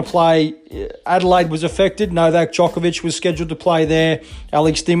 if you want to play, Adelaide was affected. Novak Djokovic was scheduled to play there.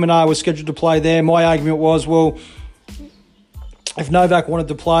 Alex de Minaur was scheduled to play there. My argument was, well, if Novak wanted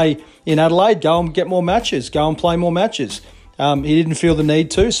to play in Adelaide, go and get more matches. Go and play more matches. He didn't feel the need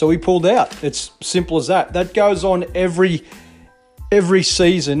to, so he pulled out. It's simple as that. That goes on every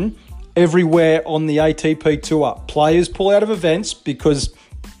season, everywhere on the ATP Tour. Players pull out of events because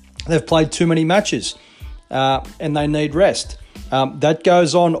they've played too many matches and they need rest. That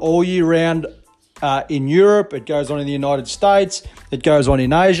goes on all year round in Europe. It goes on in the United States. It goes on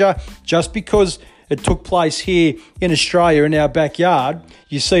in Asia. Just because it took place here in Australia in our backyard,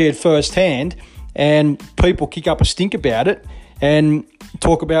 you see it firsthand, and people kick up a stink about it and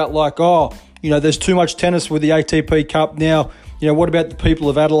talk about like, there's too much tennis with the ATP Cup now. What about the people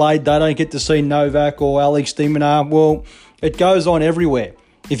of Adelaide? They don't get to see Novak or Alex de Minaur. Well, it goes on everywhere.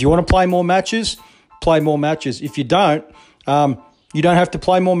 If you want to play more matches, play more matches. If you don't, you don't have to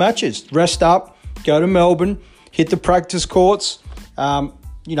play more matches. Rest up, go to Melbourne, hit the practice courts,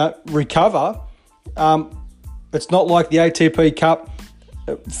 recover, it's not like the ATP Cup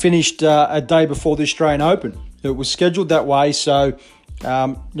finished a day before the Australian Open. It was scheduled that way, so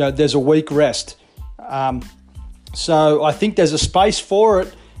there's a week rest. So I think there's a space for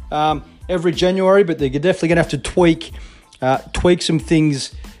it every January, but they're definitely going to have to tweak some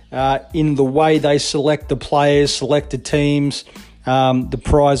things in the way they select the players, select the teams, the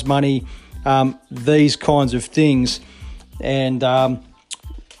prize money, these kinds of things. And,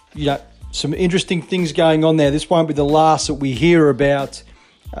 some interesting things going on there. This won't be the last that we hear about,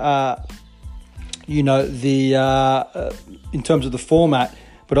 in terms of the format.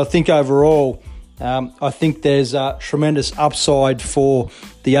 But I think overall, I think there's a tremendous upside for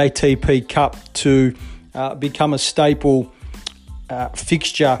the ATP Cup to become a staple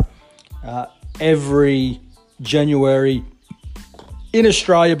fixture every January in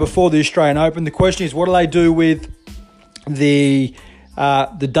Australia before the Australian Open. The question is, what do they do with the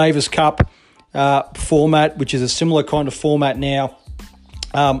Davis Cup format, which is a similar kind of format now?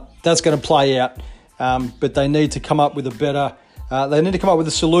 That's going to play out, but they need to come up with a better. They need to come up with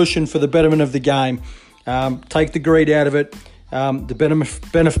a solution for the betterment of the game. Take the greed out of it.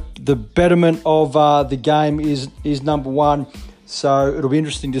 The betterment of the game is number one. So it'll be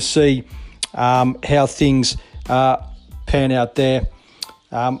interesting to see how things pan out there.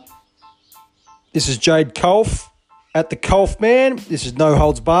 This is Jade Culph at the Culphman. This is No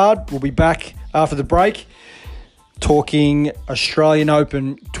Holds Barred. We'll be back after the break talking Australian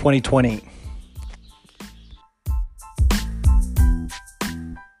Open 2020.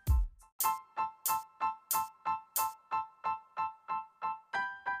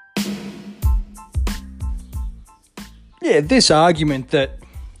 Yeah, this argument that,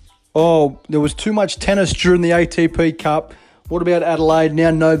 there was too much tennis during the ATP Cup. What about Adelaide?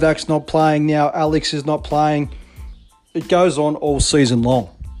 Now Novak's not playing. Now Alex is not playing. It goes on all season long.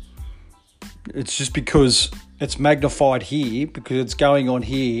 It's just because it's magnified here, because it's going on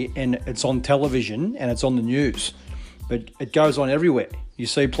here and it's on television and it's on the news. But it goes on everywhere. You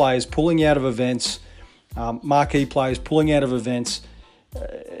see players pulling out of events, marquee players pulling out of events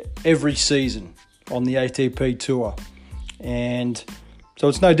every season on the ATP Tour. And so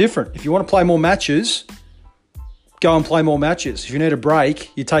it's no different. If you want to play more matches, go and play more matches. If you need a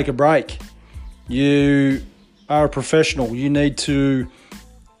break, you take a break. You are a professional. You need to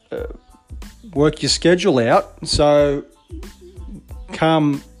work your schedule out. So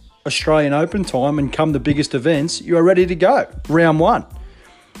come Australian Open time and come the biggest events, you are ready to go. Round one.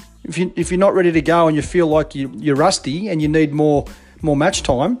 If you're not ready to go and you feel like you're rusty and you need more match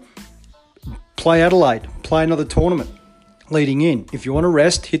time, play Adelaide. Play another tournament leading in. If you want to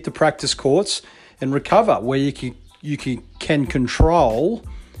rest, hit the practice courts and recover where you can control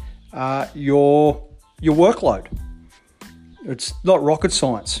your workload. It's not rocket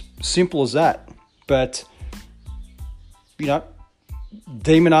science. Simple as that. But,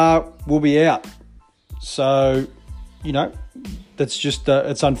 Demon R will be out. So, that's just,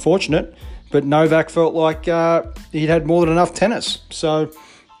 it's unfortunate. But Novak felt like he'd had more than enough tennis. So,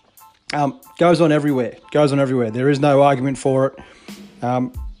 goes on everywhere. There is no argument for it.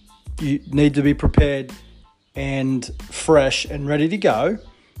 You need to be prepared and fresh and ready to go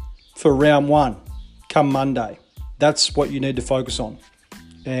for round one come Monday. That's what you need to focus on.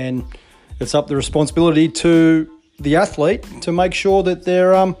 And it's up the responsibility to the athlete to make sure that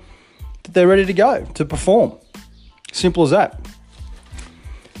they're ready to go, to perform. Simple as that.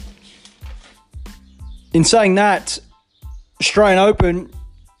 In saying that, Australian Open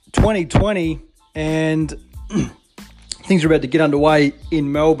 2020 and things are about to get underway in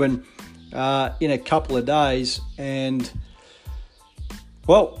Melbourne in a couple of days, and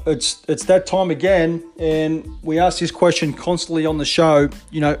it's that time again, and we ask this question constantly on the show.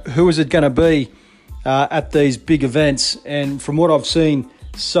 Who is it going to be at these big events? And from what I've seen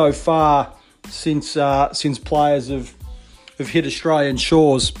so far, since players have hit Australian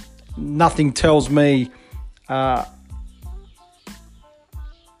shores, nothing tells me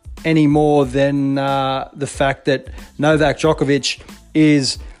any more than the fact that Novak Djokovic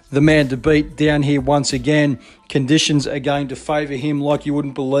is the man to beat down here once again. Conditions are going to favour him like you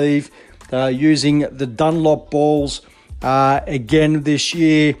wouldn't believe. Using the Dunlop balls again this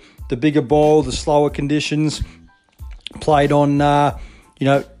year, the bigger ball, the slower conditions, played on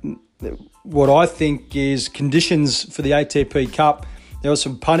what I think is conditions for the ATP Cup. There was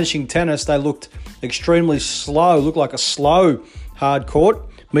some punishing tennis. They looked extremely slow, looked like a slow hard court,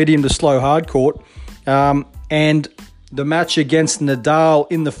 medium to slow hard court. And the match against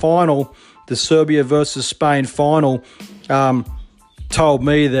Nadal in the final, the Serbia versus Spain final, told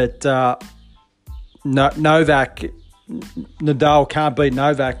me that Nadal can't beat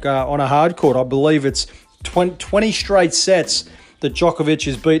Novak on a hard court. I believe it's 20 straight sets that Djokovic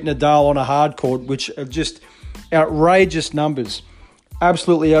has beaten Nadal on a hard court, which are just outrageous numbers.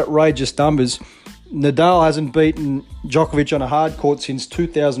 Absolutely outrageous numbers. Nadal hasn't beaten Djokovic on a hard court since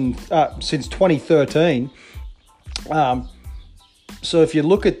 2013. So if you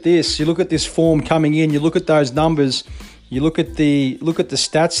look at this form coming in, you look at those numbers, you look at the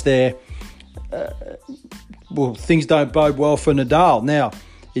stats there. Well, things don't bode well for Nadal. Now,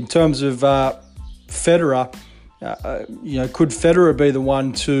 in terms of Federer, could Federer be the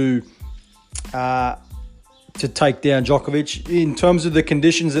one to take down Djokovic? In terms of the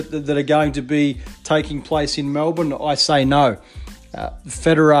conditions that are going to be taking place in Melbourne, I say no.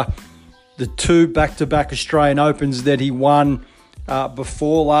 Federer, the 2 back-to-back Australian Opens that he won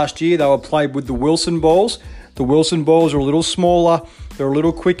before last year, they were played with the Wilson balls. The Wilson balls are a little smaller. They're a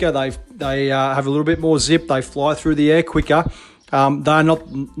little quicker. They have a little bit more zip. They fly through the air quicker. They're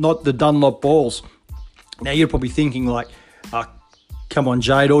not the Dunlop balls. Now, you're probably thinking like, come on,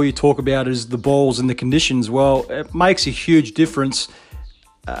 Jade, all you talk about is the balls and the conditions. Well, it makes a huge difference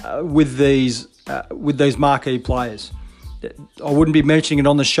with these marquee players. I wouldn't be mentioning it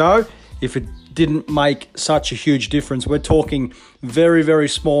on the show if it didn't make such a huge difference. We're talking very, very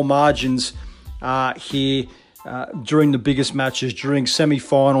small margins here during the biggest matches, during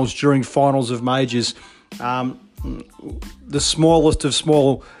semi-finals, during finals of majors. The smallest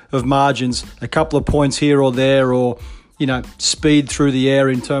of margins, a couple of points here or there, or speed through the air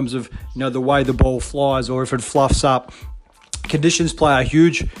in terms of the way the ball flies, or if it fluffs up. Conditions play a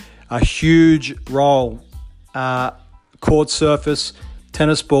huge role. Court surface,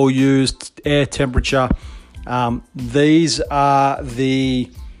 tennis ball used, air temperature. These are the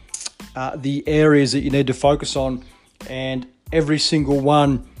areas that you need to focus on, and every single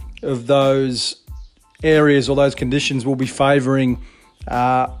one of those areas or those conditions will be favouring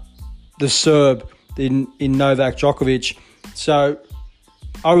the Serb in Novak Djokovic. So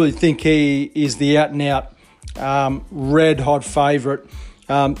I really think he is the out-and-out red-hot favourite.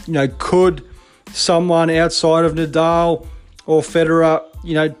 Could someone outside of Nadal or Federer,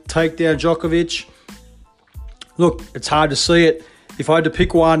 take down Djokovic? Look, it's hard to see it. If I had to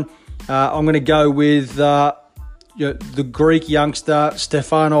pick one, I'm going to go with the Greek youngster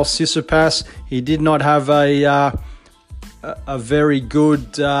Stefanos Tsitsipas. He did not have a very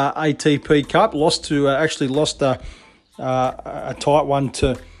good ATP Cup. Lost a tight one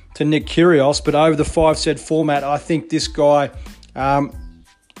to Nick Kyrgios. But over the 5-set format, I think this guy,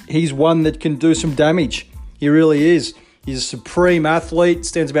 he's one that can do some damage. He really is. He's a supreme athlete.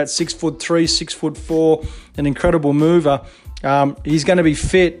 Stands about 6'3", 6'4", an incredible mover. He's going to be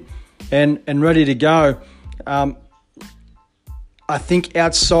fit and ready to go. I think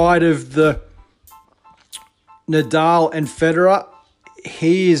outside of the Nadal and Federer,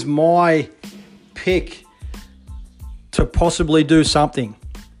 he is my pick to possibly do something.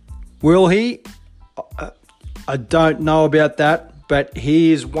 Will he? I don't know about that, but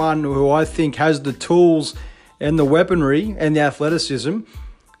he is one who I think has the tools and the weaponry and the athleticism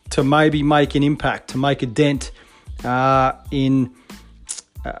to maybe make an impact, to make a dent in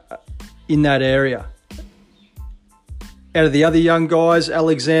that area. Out of the other young guys,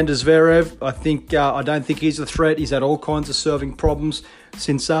 Alexander Zverev, I don't think he's a threat. He's had all kinds of serving problems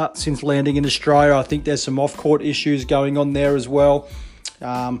since landing in Australia. I think there's some off-court issues going on there as well.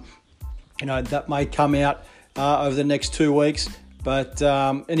 That may come out over the next 2 weeks. But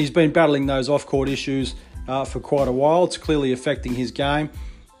and he's been battling those off-court issues for quite a while. It's clearly affecting his game.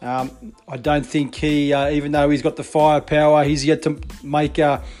 I don't think he, even though he's got the firepower, he's yet to make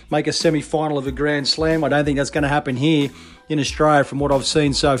a semi-final of a Grand Slam. I don't think that's going to happen here in Australia from what I've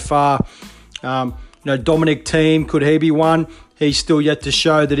seen so far. Dominic Thiem, could he be one? He's still yet to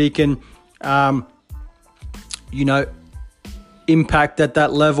show that he can, impact at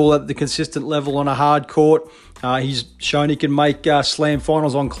that level, at the consistent level on a hard court. He's shown he can make slam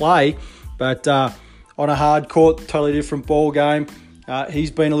finals on clay, but on a hard court, totally different ball game.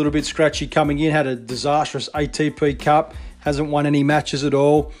 He's been a little bit scratchy coming in, had a disastrous ATP Cup, hasn't won any matches at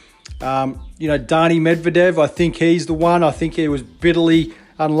all. Dani Medvedev, I think he's the one. I think he was bitterly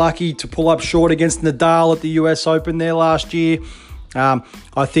unlucky to pull up short against Nadal at the US Open there last year.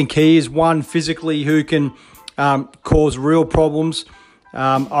 I think he is one physically who can cause real problems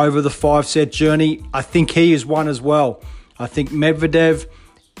over the 5-set journey. I think he is one as well. I think Medvedev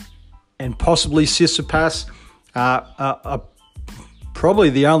and possibly Tsitsipas are probably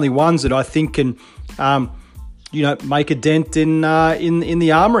the only ones that I think can, make a dent in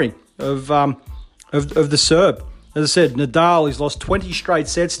the armory of the Serb. As I said, Nadal, he's lost 20 straight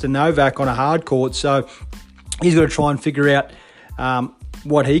sets to Novak on a hard court, so he's got to try and figure out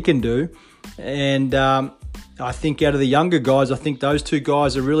what he can do. And I think out of the younger guys, I think those two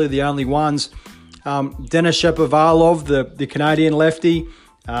guys are really the only ones. Denis Shapovalov, the Canadian lefty,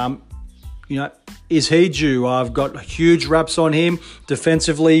 is he due? I've got huge raps on him.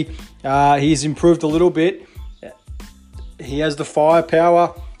 Defensively, he's improved a little bit. He has the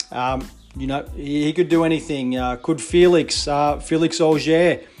firepower. He could do anything. Could Felix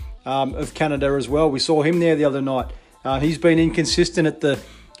Auger of Canada as well? We saw him there the other night. He's been inconsistent at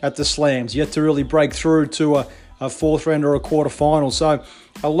the slams, yet to really break through to a fourth round or a quarter final. So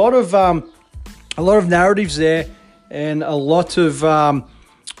a lot of narratives there, and a lot of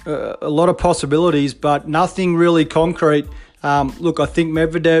possibilities, but nothing really concrete. Look, I think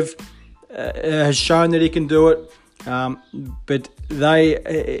Medvedev has shown that he can do it, but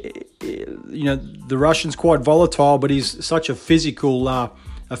the Russian's quite volatile, but he's such a physical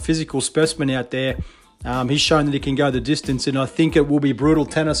specimen out there. He's shown that he can go the distance, and I think it will be brutal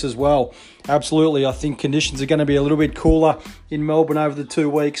tennis as well. Absolutely, I think conditions are going to be a little bit cooler in Melbourne over the 2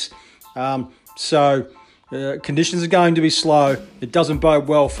 weeks. Conditions are going to be slow. It doesn't bode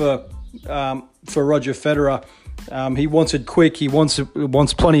well for Roger Federer. He wants it quick. He wants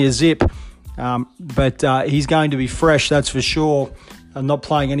plenty of zip. But he's going to be fresh, that's for sure. Not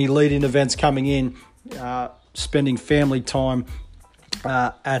playing any lead-in events coming in, spending family time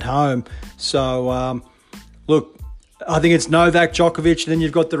at home. So, look, I think it's Novak Djokovic, and then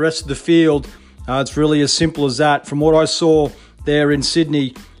you've got the rest of the field. It's really as simple as that. From what I saw there in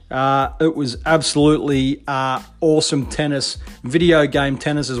Sydney, it was absolutely awesome tennis. Video game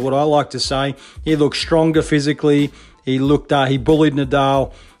tennis is what I like to say. He looked stronger physically. He bullied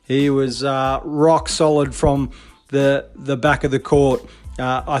Nadal. He was rock solid from the back of the court.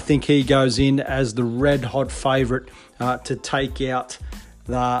 I think he goes in as the red-hot favourite to take out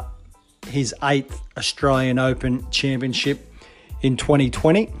his 8th Australian Open Championship in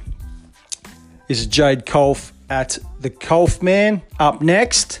 2020. This is Jade Culph at the Culphman. Up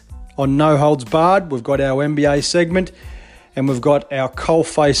next on No Holds Barred, we've got our NBA segment, and we've got our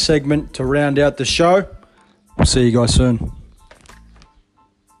CulphFace segment to round out the show. We'll see you guys soon.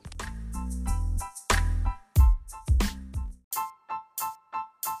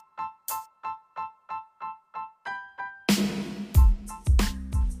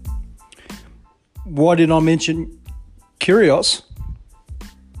 Why did I mention Kyrgios?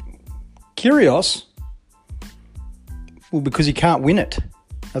 Kyrgios? Well, because he can't win it.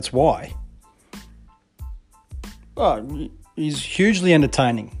 That's why. Oh, he's hugely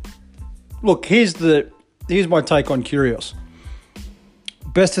entertaining. Look, here's my take on Kyrgios.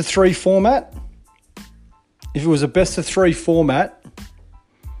 Best of 3 format. If it was a best of 3 format,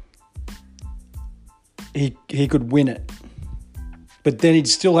 he could win it. But then he'd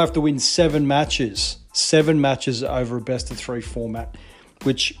still have to win 7 matches. 7 matches over a best of 3 format,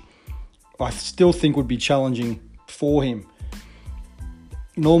 which I still think would be challenging for him.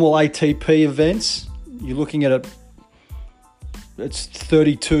 Normal ATP events, you're looking at it's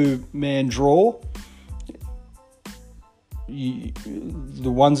 32-man draw. The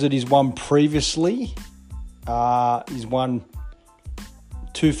ones that he's won previously, he's won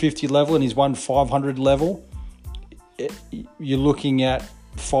 250 level and he's won 500 level. You're looking at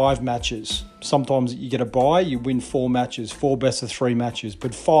 5 matches. Sometimes you get a bye, you win 4 matches, 4 best of 3 matches,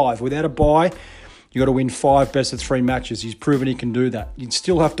 but 5 without a bye, you got to win 5 best of 3 matches. He's proven he can do that. You'd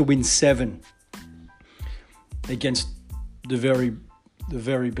still have to win 7 against the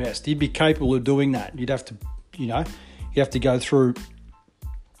very best. He'd be capable of doing that. You'd have to, you have to go through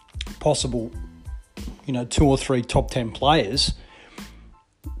possible, 2 or 3 top 10 players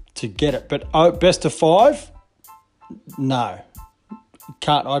to get it. But best of 5, no,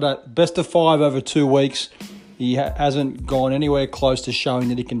 can't. Best of 5 over 2 weeks. He hasn't gone anywhere close to showing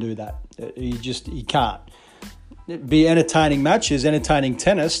that he can do that. He can't. It'd be entertaining matches, entertaining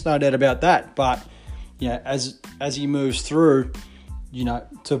tennis, no doubt about that. But as he moves through,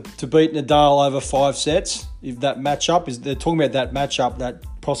 to beat Nadal over 5 sets, if that matchup they're talking about that matchup, that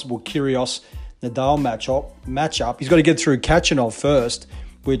possible Kyrgios-Nadal matchup, he's got to get through Kachanov first,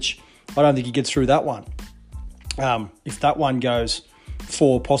 which I don't think he gets through that one. If that one goes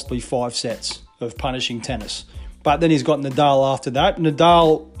 4, possibly 5 sets of punishing tennis. But then he's got Nadal after that.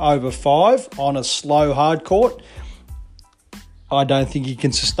 Nadal over 5 on a slow hard court. I don't think he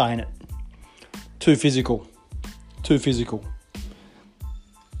can sustain it. Too physical.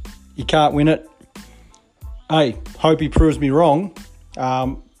 He can't win it. Hey, hope he proves me wrong.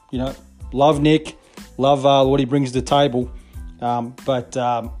 Love Nick. Love what he brings to the table. But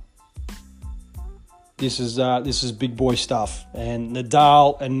this is big boy stuff. And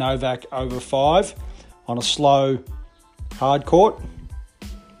Nadal and Novak over 5 on a slow hard court.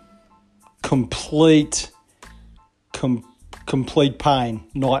 complete pain,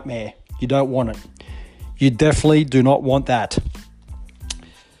 nightmare. You don't want it. You definitely do not want that.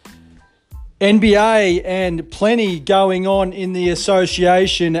 NBA and plenty going on in the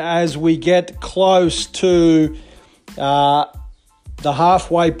association as we get close to the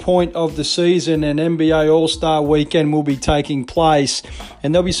halfway point of the season, and NBA All-Star Weekend will be taking place.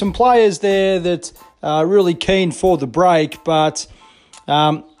 And there'll be some players there that are really keen for the break, but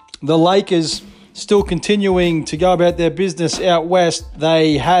the Lakers still continuing to go about their business out west.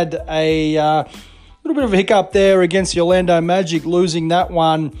 They had a little bit of a hiccup there against the Orlando Magic, losing that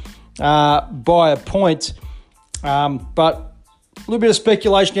one by a point. But a little bit of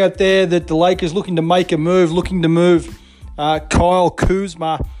speculation out there that the Lakers looking to make a move, Kyle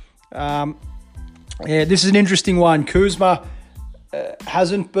Kuzma. This is an interesting one. Kuzma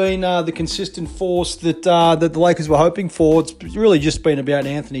hasn't been the consistent force that the Lakers were hoping for. It's really just been about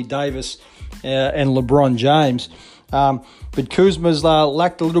Anthony Davis and LeBron James. But Kuzma's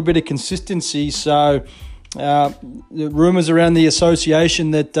lacked a little bit of consistency, so the rumours around the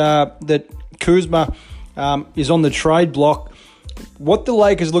association that Kuzma is on the trade block. What the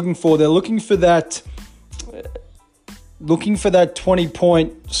Lakers are looking for, they're looking for that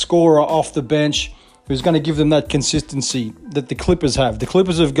 20-point scorer off the bench who's going to give them that consistency that the Clippers have. The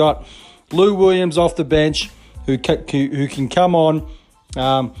Clippers have got Lou Williams off the bench who can come on,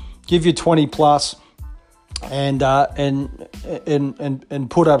 give you 20 plus, and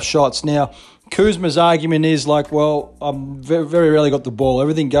put up shots. Now, Kuzma's argument is like, well, I'm very, very rarely got the ball.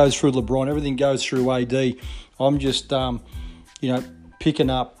 Everything goes through LeBron. Everything goes through AD. I'm just, picking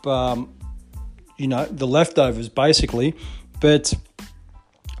up, the leftovers basically. But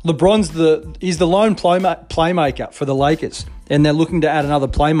LeBron's he's the lone playmaker for the Lakers, and they're looking to add another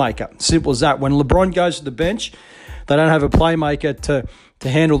playmaker. Simple as that. When LeBron goes to the bench, they don't have a playmaker to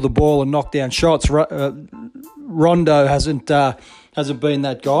handle the ball and knock down shots. Rondo hasn't been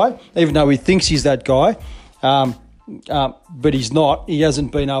that guy, even though he thinks he's that guy. But he's not. He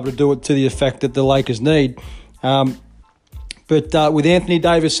hasn't been able to do it to the effect that the Lakers need. But with Anthony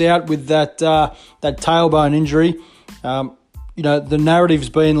Davis out with that tailbone injury, the narrative's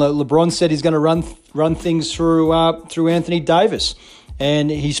been LeBron said he's going to run things through Anthony Davis.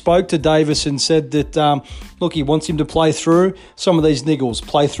 And he spoke to Davis and said that, he wants him to play through some of these niggles,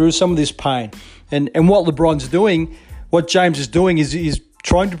 play through some of this pain. And what LeBron's doing, what James is doing is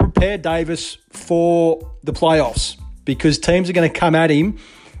trying to prepare Davis for the playoffs, because teams are going to come at him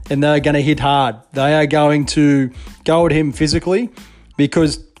and they're going to hit hard. They are going to go at him physically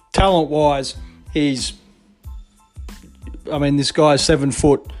because talent-wise, this guy's 7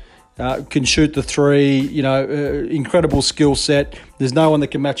 foot, can shoot the three, incredible skill set. There's no one that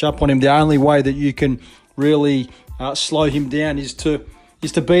can match up on him. The only way that you can really slow him down is to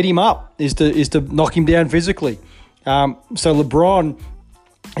beat him up, is to knock him down physically. So LeBron,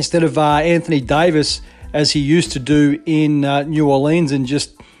 instead of Anthony Davis, as he used to do in New Orleans, and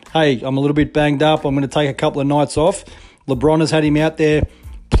just, hey, I'm a little bit banged up, I'm going to take a couple of nights off, LeBron has had him out there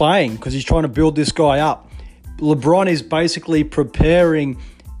playing because he's trying to build this guy up. LeBron is basically preparing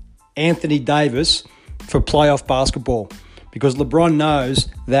Anthony Davis for playoff basketball, because LeBron knows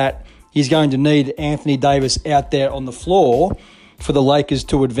that he's going to need Anthony Davis out there on the floor for the Lakers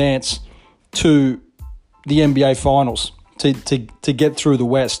to advance to the NBA Finals, to get through the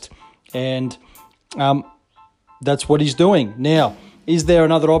West. And that's what he's doing. Now, is there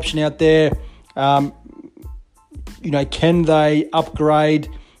another option out there? Can they upgrade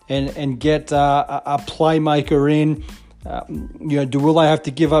and get a playmaker in? Will they have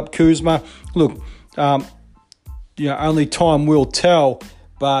to give up Kuzma? Look, only time will tell.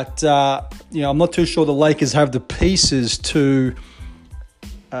 But I'm not too sure the Lakers have the pieces to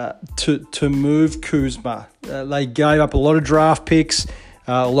move Kuzma. They gave up a lot of draft picks,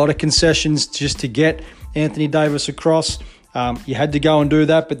 a lot of concessions just to get Anthony Davis across. You had to go and do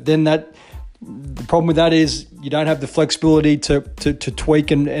that, but then the problem with that is you don't have the flexibility to tweak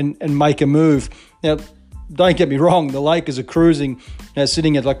and make a move. Now, don't get me wrong, the Lakers are cruising,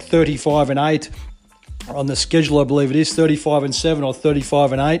 sitting at like 35-8 on the schedule. I believe it is 35-7 or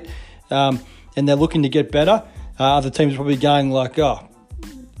 35-8, and they're looking to get better. Other teams are probably going like,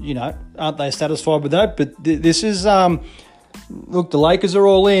 aren't they satisfied with that? But this is, look, the Lakers are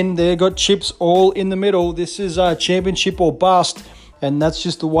all in. They've got chips all in the middle. This is championship or bust. And that's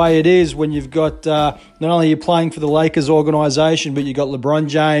just the way it is when you've got, not only you're playing for the Lakers organization, but you've got LeBron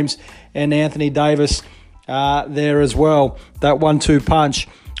James and Anthony Davis there as well. That 1-2 punch,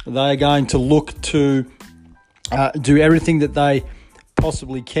 they're going to look to do everything that they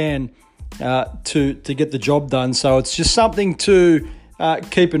possibly can to get the job done. So it's just something to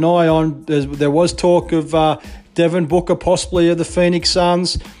keep an eye on. There was talk of Devin Booker possibly of the Phoenix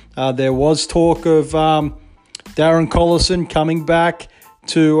Suns. There was talk of Darren Collison coming back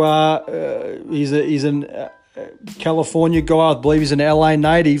to. He's an California guy. I believe he's an LA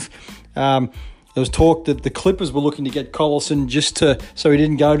native. There was talk that the Clippers were looking to get Collison so he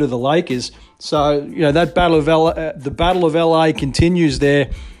didn't go to the Lakers. So that the battle of LA continues there,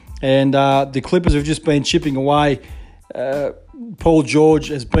 and the Clippers have just been chipping away. Paul George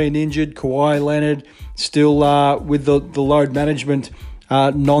has been injured. Kawhi Leonard still with the load management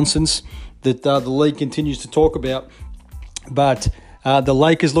nonsense that the league continues to talk about. But the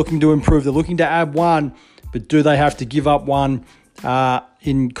Lakers looking to improve. They're looking to add one, but do they have to give up one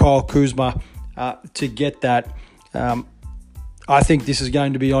in Kyle Kuzma to get that? I think this is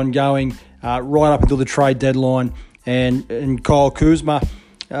going to be ongoing right up until the trade deadline. And Kyle Kuzma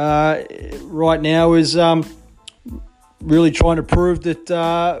right now is really trying to prove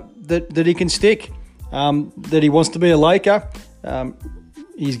that he can stick, that he wants to be a Laker.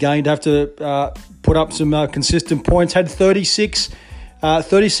 He's going to have to put up some consistent points. Had 36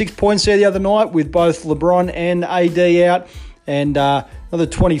 points there the other night with both LeBron and AD out, and another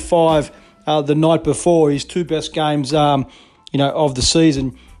 25 the night before. His two best games, of the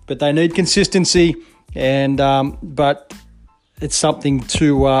season. But they need consistency, and but it's something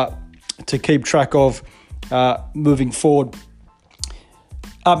to keep track of moving forward.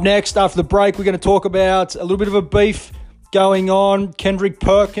 Up next, after the break, we're going to talk about a little bit of a beef going on. Kendrick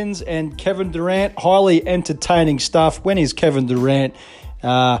Perkins and Kevin Durant, highly entertaining stuff. When is Kevin Durant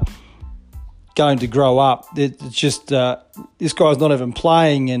going to grow up? It's just this guy's not even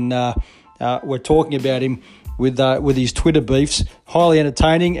playing, and we're talking about him with his Twitter beefs. Highly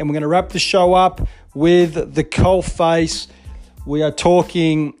entertaining, and we're going to wrap the show up with the CulphFace. We are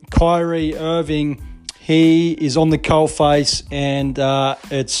talking Kyrie Irving. He is on the CulphFace, and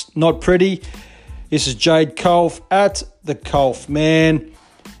it's not pretty. This is Jade Culph at the Culphman.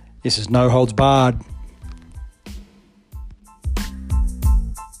 This is No Holds Barred.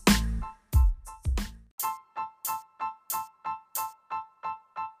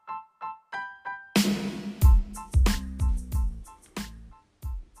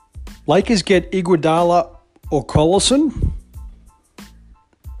 Lakers get Iguodala or Collison.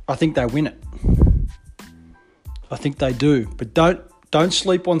 I think they win it. I think they do. But don't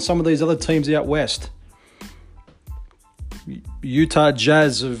sleep on some of these other teams out west. Utah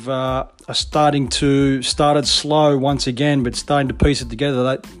Jazz are started slow once again, but starting to piece it together.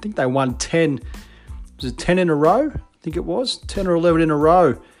 I think they won 10. Was it 10 in a row? I think it was 10 or 11 in a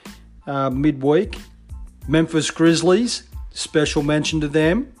row midweek. Memphis Grizzlies, special mention to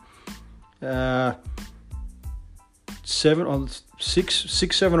them. 7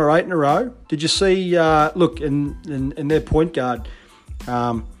 or 8 in a row. Did you see? Look, in their point guard,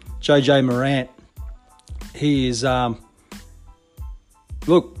 JJ Morant. He is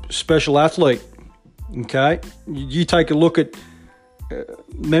special athlete. Okay, you take a look at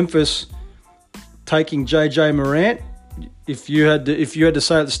Memphis taking JJ Morant. If you had to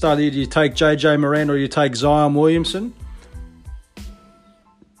say at the start of the year, do you take JJ Morant or you take Zion Williamson?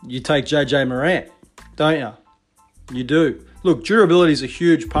 You take JJ Morant, don't you? You do. Look, durability is a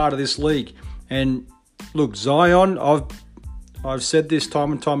huge part of this league. And look, Zion, I've said this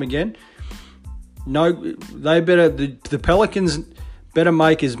time and time again. No, the Pelicans better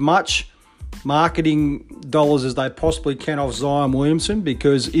make as much marketing dollars as they possibly can off Zion Williamson,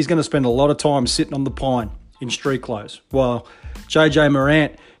 because he's going to spend a lot of time sitting on the pine in street clothes, while JJ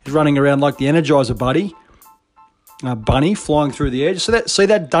Morant is running around like the Energizer bunny flying through the air. See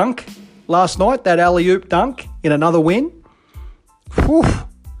that dunk last night, that alley-oop dunk in another win? Whew.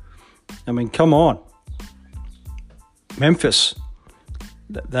 I mean, come on. Memphis.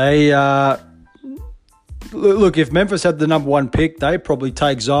 They look, if Memphis had the number one pick, they'd probably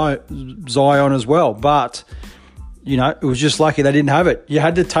take Zion as well. But, it was just lucky they didn't have it. You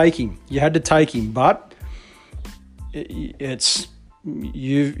had to take him. But he's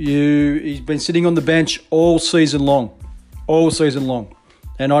been sitting on the bench all season long.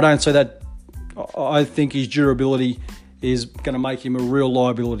 And I don't say that. I think his durability is going to make him a real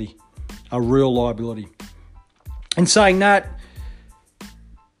liability. And saying that,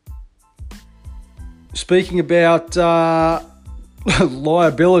 speaking about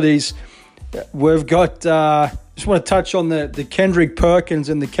liabilities, we've got. Just want to touch on the Kendrick Perkins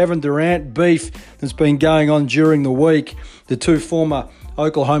and the Kevin Durant beef that's been going on during the week. The two former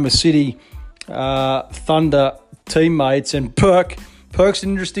Oklahoma City Thunder teammates, and Perk's an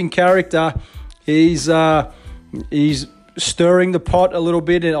interesting character. He's stirring the pot a little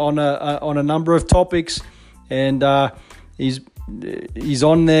bit on a number of topics, and he's he's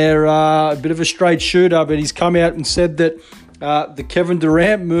on there, a bit of a straight shooter, but he's come out and said that the Kevin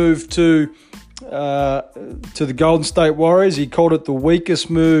Durant move to the Golden State Warriors, he called it the weakest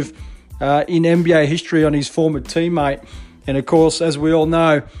move in NBA history on his former teammate. And of course, as we all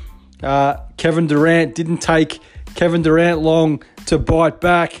know, Kevin Durant didn't take Kevin Durant long to bite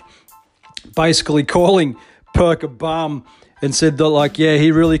back, basically calling Perk a bum, and said that, like, yeah,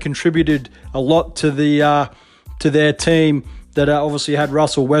 he really contributed a lot to their team that obviously had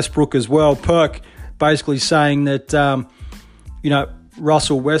Russell Westbrook as well. Perk basically saying that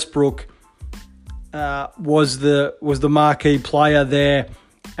Russell Westbrook was the marquee player there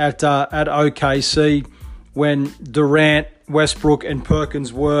at OKC when Durant, Westbrook, and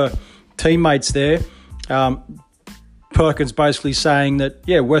Perkins were teammates there. Perkins basically saying that,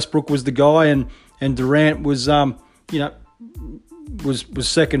 yeah, Westbrook was the guy and Durant was was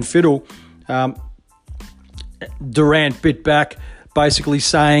second fiddle. Durant bit back, basically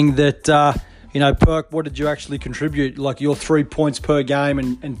saying that, Perk, what did you actually contribute? Like, your 3 points per game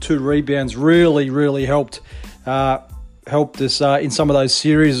and 2 rebounds really, really helped us in some of those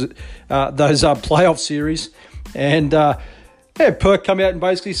series, those playoff series. And, Perk come out and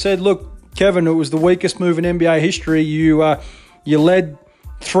basically said, look, Kevin, it was the weakest move in NBA history. You led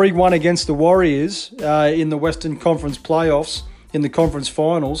 3-1 against the Warriors in the Western Conference playoffs, in the conference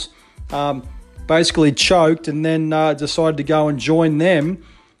finals, basically choked, and then decided to go and join them,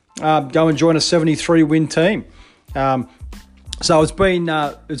 go and join a 73-win team. So it's been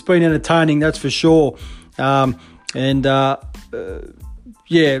entertaining, that's for sure. Durant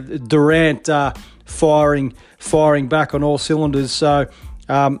firing back on all cylinders. So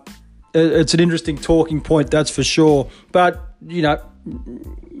it's an interesting talking point, that's for sure. But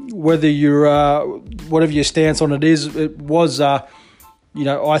whether you're whatever your stance on it is, it was I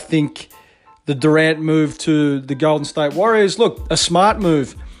think the Durant move to the Golden State Warriors, look, a smart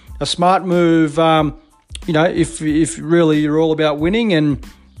move. If really you're all about winning and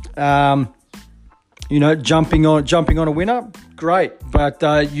jumping on a winner, great. But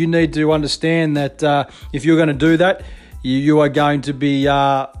you need to understand that if you're going to do that, you are going to be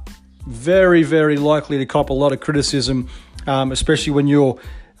very, very likely to cop a lot of criticism, especially when you're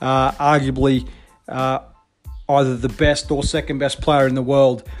arguably either the best or second best player in the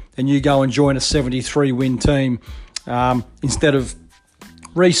world, and you go and join a 73-win team instead of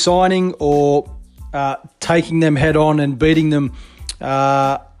re-signing or taking them head on and beating them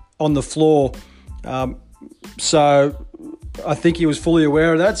on the floor. So I think he was fully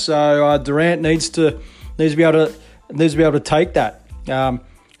aware of that. So Durant needs to be able to take that.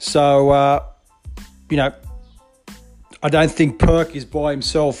 I don't think Perk is by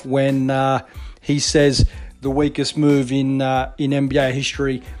himself when he says the weakest move in NBA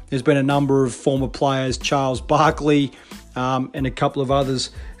history. There's been a number of former players, Charles Barkley and a couple of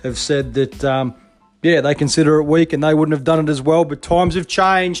others, have said that, they consider it weak and they wouldn't have done it as well. But times have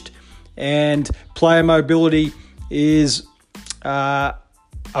changed and player mobility is a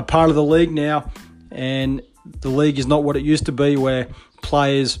part of the league now, and the league is not what it used to be, where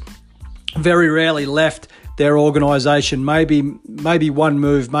players very rarely left their organisation. Maybe one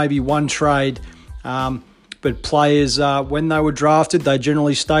move, maybe one trade, but players, when they were drafted, they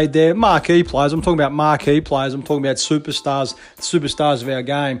generally stayed there. Marquee players, I'm talking about marquee players, I'm talking about superstars of our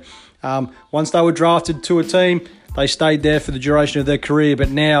game. Once they were drafted to a team, they stayed there for the duration of their career. But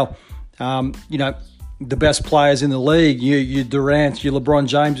now, the best players in the league, you Durant, you LeBron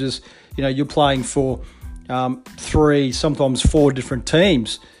Jameses, you're playing for 3, sometimes 4 different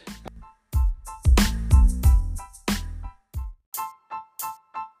teams.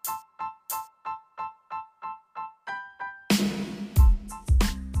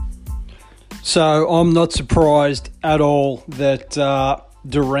 So I'm not surprised at all that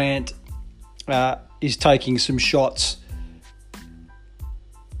Durant is taking some shots,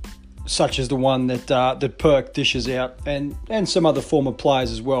 such as the one that Perk dishes out, and some other former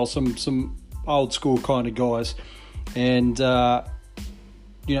players as well, some old school kind of guys, and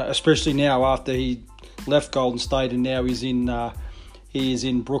especially now after he left Golden State and now he is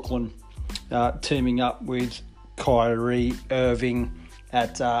in Brooklyn, teaming up with Kyrie Irving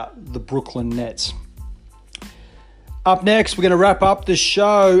at the Brooklyn Nets. Up next, we're going to wrap up the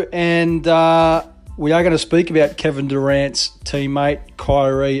show, and we are going to speak about Kevin Durant's teammate,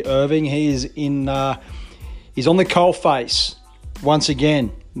 Kyrie Irving. He's on the CulphFace once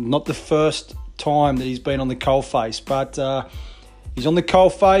again. Not the first time that he's been on the CulphFace, but he's on the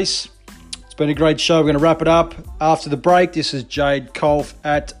CulphFace. It's been a great show. We're going to wrap it up after the break. This is Jade Culph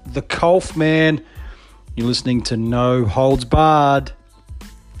at the Culphman. You're listening to No Holds Barred.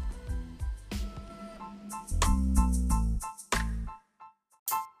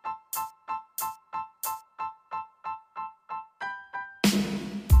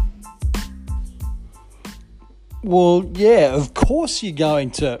 Well, yeah, of course you're going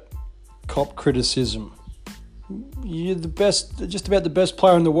to cop criticism. You're the best, just about the best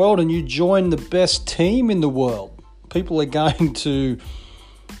player in the world, and you join the best team in the world. People are going to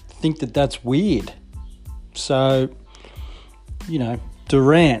think that that's weird. So, you know,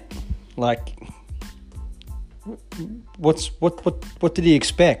 Durant, like, what did he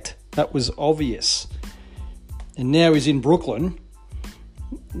expect? That was obvious. And now he's in Brooklyn,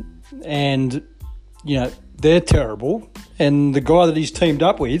 and, you know, they're terrible. And the guy that he's teamed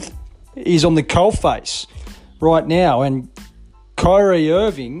up with is on the CulphFace right now. And Kyrie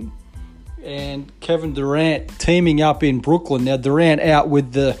Irving and Kevin Durant teaming up in Brooklyn. Now, Durant out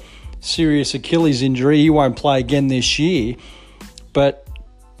with the serious Achilles injury. He won't play again this year. But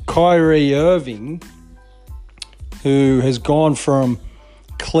Kyrie Irving, who has gone from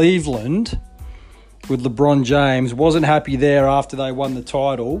Cleveland with LeBron James, wasn't happy there after they won the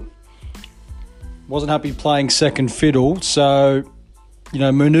title. Wasn't happy playing second fiddle. So, you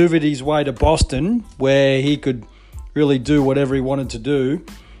know, manoeuvred his way to Boston where he could really do whatever he wanted to do.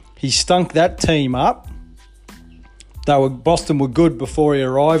 He stunk that team up. Boston were good before he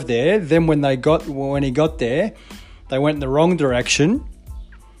arrived there. Then when he got there, they went in the wrong direction.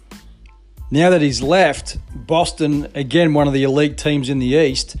 Now that he's left, Boston, again, one of the elite teams in the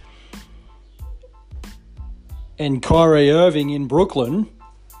East, and Kyrie Irving in Brooklyn,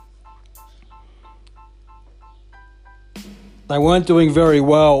 they weren't doing very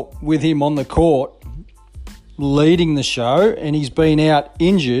well with him on the court, leading the show, and he's been out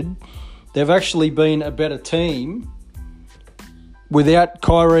injured. They've actually been a better team without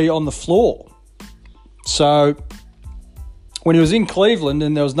Kyrie on the floor. So when he was in Cleveland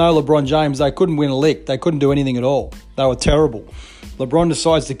and there was no LeBron James, they couldn't win a lick. They couldn't do anything at all. They were terrible. LeBron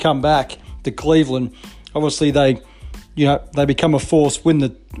decides to come back to Cleveland. Obviously, they become a force, win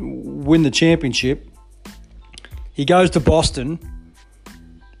the championship. He goes to Boston.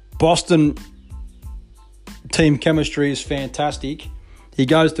 Boston team chemistry is fantastic. He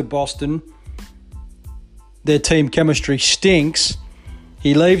goes to Boston. Their team chemistry stinks.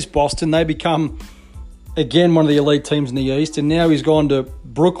 He leaves Boston. They become, again, one of the elite teams in the East. And now he's gone to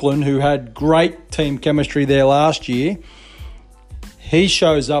Brooklyn, who had great team chemistry there last year. He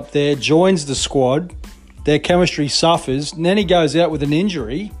shows up there, joins the squad. Their chemistry suffers. And then he goes out with an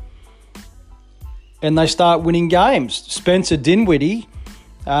injury. And they start winning games. Spencer Dinwiddie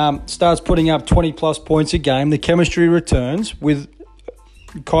starts putting up 20-plus points a game. The chemistry returns with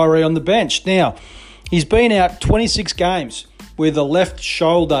Kyrie on the bench. Now, he's been out 26 games with a left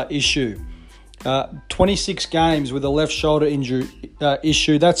shoulder issue. 26 games with a left shoulder injury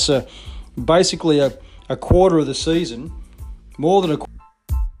issue. That's basically a quarter of the season. More than a quarter.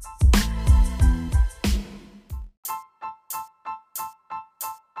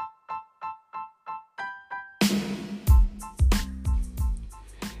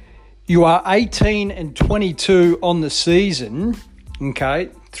 You are 18 and 22 on the season, okay,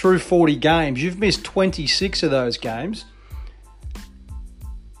 through 40 games. You've missed 26 of those games.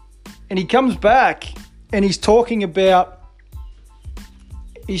 And he comes back and he's talking about,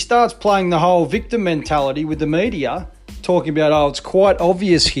 he starts playing the whole victim mentality with the media, talking about, it's quite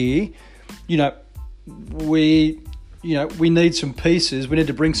obvious here, we need some pieces. We need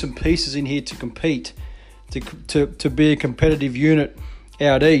to bring some pieces in here to compete, to be a competitive unit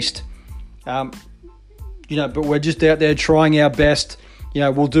out east. But we're just out there trying our best.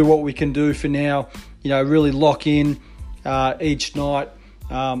 We'll do what we can do for now. Really lock in each night.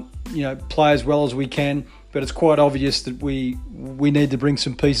 Play as well as we can. But it's quite obvious that we need to bring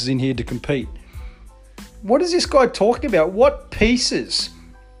some pieces in here to compete. What is this guy talking about? What pieces?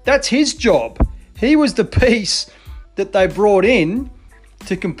 That's his job. He was the piece that they brought in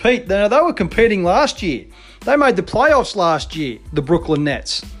to compete. Now, they were competing last year. They made the playoffs last year, the Brooklyn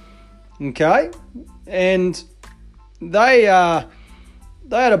Nets. Okay, and they had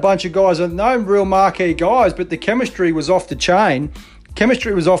a bunch of guys, no real marquee guys, but the chemistry was off the chain.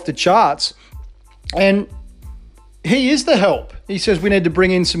 Chemistry was off the charts, and he is the help. He says we need to bring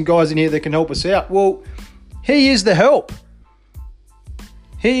in some guys in here that can help us out. Well, he is the help.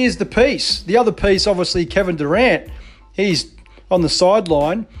 He is the piece. The other piece, obviously, Kevin Durant. He's on the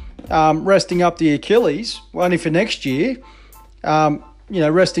sideline, resting up the Achilles, only for next year.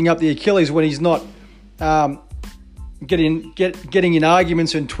 Resting up the Achilles when he's not getting in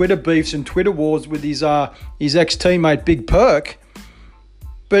arguments and Twitter beefs and Twitter wars with his ex-teammate Big Perk.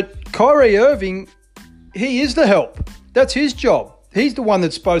 But Kyrie Irving, he is the help. That's his job. He's the one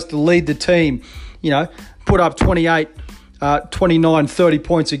that's supposed to lead the team, put up 28, 29, 30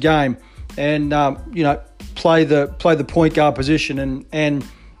 points a game and, play the point guard position and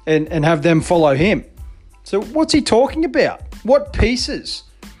have them follow him. So what's he talking about? What pieces?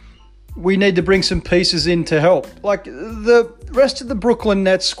 We need to bring some pieces in to help. Like, the rest of the Brooklyn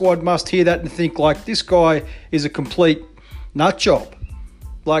Nets squad must hear that and think, like, this guy is a complete nut job.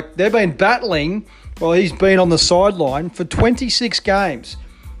 Like, they've been battling, well, he's been on the sideline for 26 games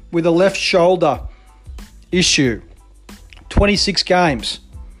with a left shoulder issue. 26 games.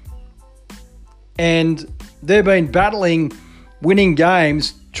 And they've been battling, winning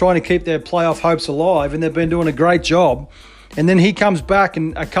games, trying to keep their playoff hopes alive, and they've been doing a great job. And then he comes back,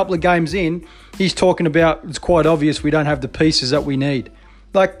 and a couple of games in, he's talking about, it's quite obvious we don't have the pieces that we need.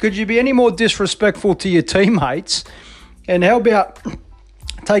 Like, could you be any more disrespectful to your teammates? And how about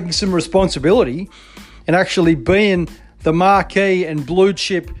taking some responsibility and actually being the marquee and blue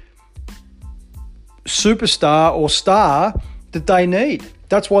chip superstar or star that they need?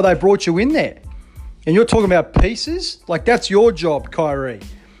 That's why they brought you in there. And you're talking about pieces? Like, that's your job, Kyrie.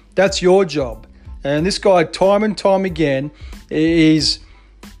 That's your job. And this guy, time and time again, is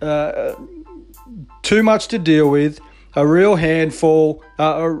too much to deal with. A real handful.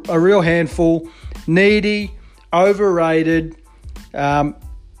 Needy, overrated.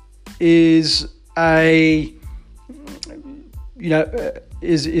 Is a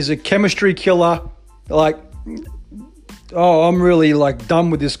chemistry killer. Like, oh, I'm really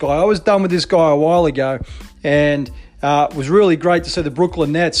done with this guy. I was done with this guy a while ago, and it was really great to see the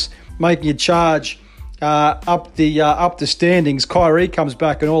Brooklyn Nets making a charge up the standings. Kyrie comes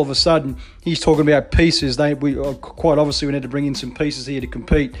back, and all of a sudden he's talking about pieces. Quite obviously we need to bring in some pieces here to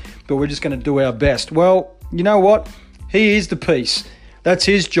compete, but we're just going to do our best. Well, you know what? He is the piece. That's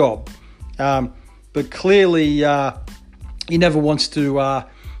his job. But clearly he never wants to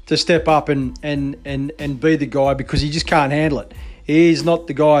step up and be the guy, because he just can't handle it. He's not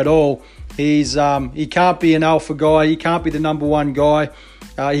the guy at all. He can't be an alpha guy. He can't be the number one guy.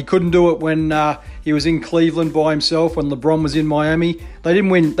 He couldn't do it when he was in Cleveland by himself, when LeBron was in Miami. They didn't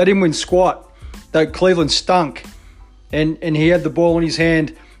win squat. Cleveland stunk. And he had the ball in his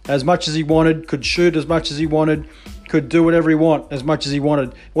hand as much as he wanted, could shoot as much as he wanted, could do whatever he wanted as much as he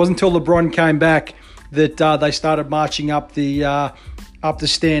wanted. It wasn't until LeBron came back that they started marching up the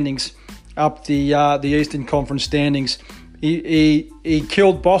standings, up the Eastern Conference standings. He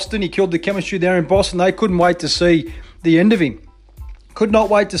killed Boston. He killed the chemistry there in Boston. They couldn't wait to see the end of him. Could not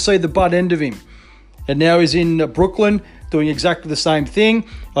wait to see the butt end of him. And now he's in Brooklyn doing exactly the same thing.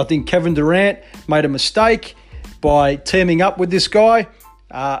 I think Kevin Durant made a mistake by teaming up with this guy.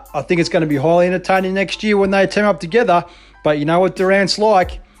 I think it's going to be highly entertaining next year when they team up together. But you know what Durant's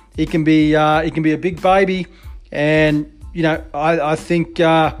like. He can be a big baby. And, I think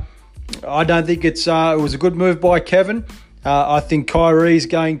I don't think it was a good move by Kevin. I think Kyrie's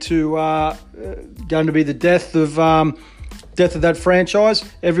going to be the death of that franchise.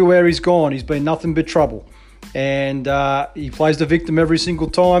 Everywhere he's gone, he's been nothing but trouble, and he plays the victim every single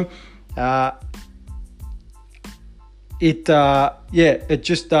time. I am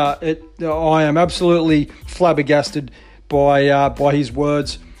absolutely flabbergasted by his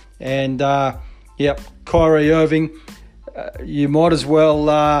words, and Kyrie Irving, you might as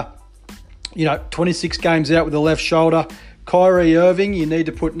well 26 games out with the left shoulder. Kyrie Irving, you need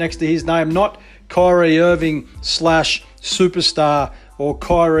to put next to his name, not Kyrie Irving / superstar or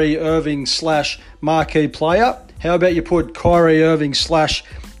Kyrie Irving / marquee player. How about you put Kyrie Irving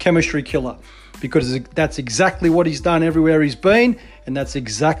 / chemistry killer? Because that's exactly what he's done everywhere he's been, and that's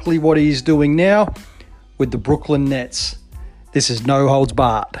exactly what he's doing now with the Brooklyn Nets. This is No Holds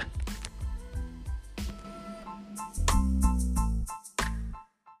Barred.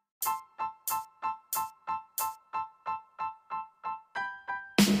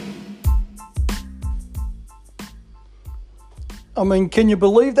 I mean, can you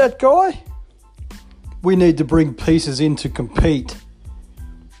believe that guy? We need to bring pieces in to compete.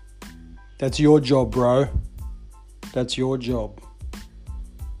 That's your job, bro. That's your job.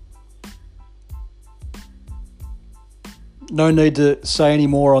 No need to say any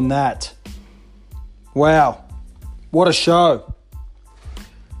more on that. Wow. What a show.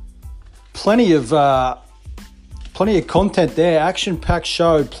 Plenty of content there. Action-packed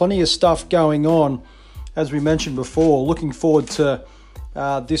show. Plenty of stuff going on. As we mentioned before, looking forward to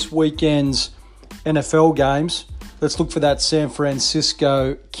this weekend's NFL games. Let's look for that San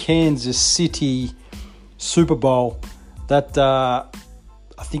Francisco, Kansas City Super Bowl. That I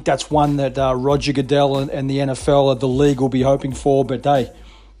think that's one that Roger Goodell and the NFL, the league, will be hoping for. But hey,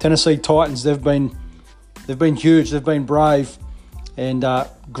 Tennessee Titans, they've been huge, they've been brave, and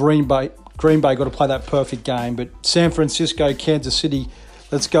Green Bay got to play that perfect game. But San Francisco, Kansas City,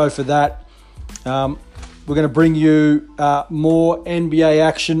 let's go for that. We're going to bring you more NBA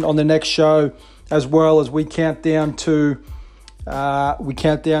action on the next show. as well as we count down to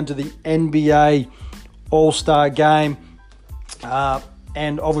the NBA All-Star Game,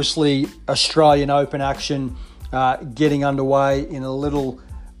 and obviously Australian Open action getting underway in a little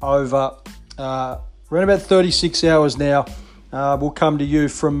over around about 36 hours now. We'll come to you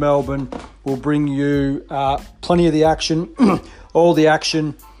from Melbourne. We'll bring you plenty of the action, all the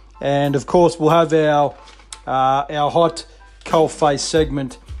action, and of course we'll have our hot CulphFace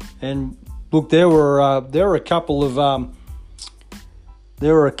segment. And look, there were a couple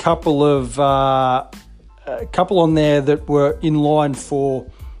on there that were in line for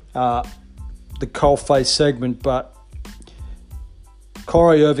the CulphFace segment, but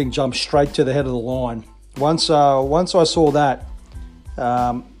Kyrie Irving jumped straight to the head of the line. Once I saw that,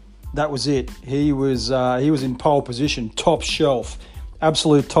 that was it. He was in pole position, top shelf,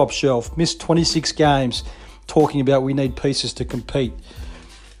 absolute top shelf. Missed 26 games, talking about we need pieces to compete.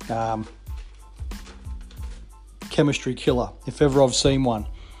 Chemistry killer, if ever I've seen one.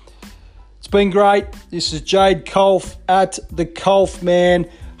 It's been great. This is Jade Culph at the Culphman.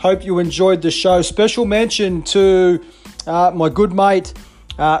 Hope you enjoyed the show. Special mention to my good mate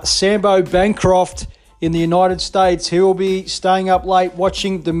Sambo Bancroft in the United States. He will be staying up late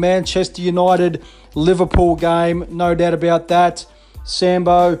watching the Manchester United Liverpool game. No doubt about that.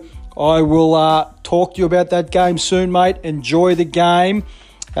 Sambo, I will talk to you about that game soon, mate. Enjoy the game.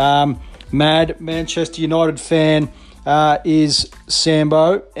 Mad Manchester United fan is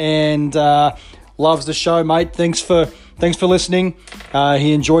Sambo, and loves the show, mate. Thanks for listening.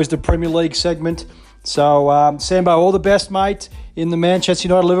 He enjoys the Premier League segment. So, Sambo, all the best, mate, in the Manchester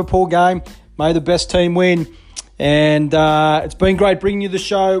United Liverpool game. May the best team win. And it's been great bringing you the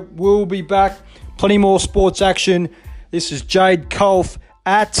show. We'll be back. Plenty more sports action. This is Jade Culph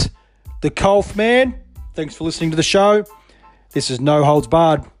at the Culphman. Thanks for listening to the show. This is No Holds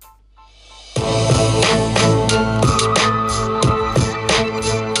Barred.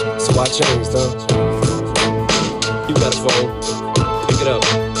 So I changed, huh? You got a phone. Pick it up.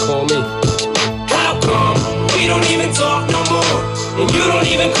 Call me. How come we don't even talk no more? And you don't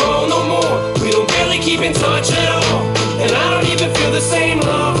even call no more. We don't barely keep in touch at all. And I don't even feel the same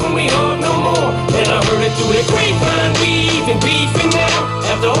love when we hug no more. And I heard it through the grapevine, we even beefing now.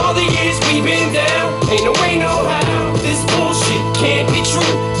 After all the years we've been down, ain't no way, no how. This bullshit can't be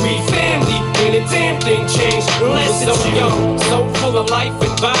true. We family, ain't a damn thing changed unless it's so young, so full of life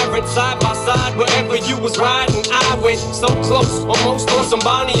and vibrant. Side by side, wherever you was riding, I went so close, almost on some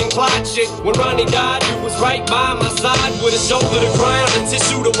Bonnie and Clyde shit. When Ronnie died, you was right by my side, with a shoulder to cry on, a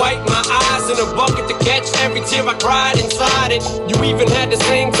tissue to wipe my eyes, and a bucket to catch every tear I cried inside it. You even had the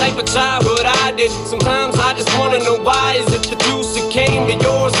same type of childhood I did. Sometimes I just wanna know why is it the deuce that came to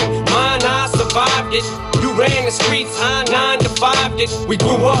yours and mine, I survived it. You ran the streets, I 9 to 5 did. We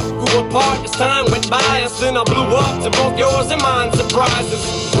grew up, grew apart as time went by us, then I blew up to both yours and mine surprises.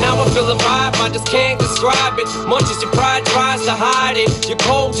 Now I feel a vibe, I just can't describe it. Much as your pride tries to hide it, you're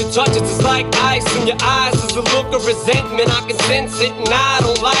cold, your touch it, it's like ice in your eyes. There's a look of resentment, I can sense it and I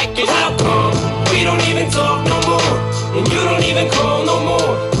don't like it. How come we don't even talk no more? And you don't even call no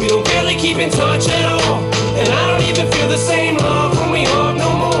more. We don't barely keep in touch at all. And I don't even feel the same love when we hug no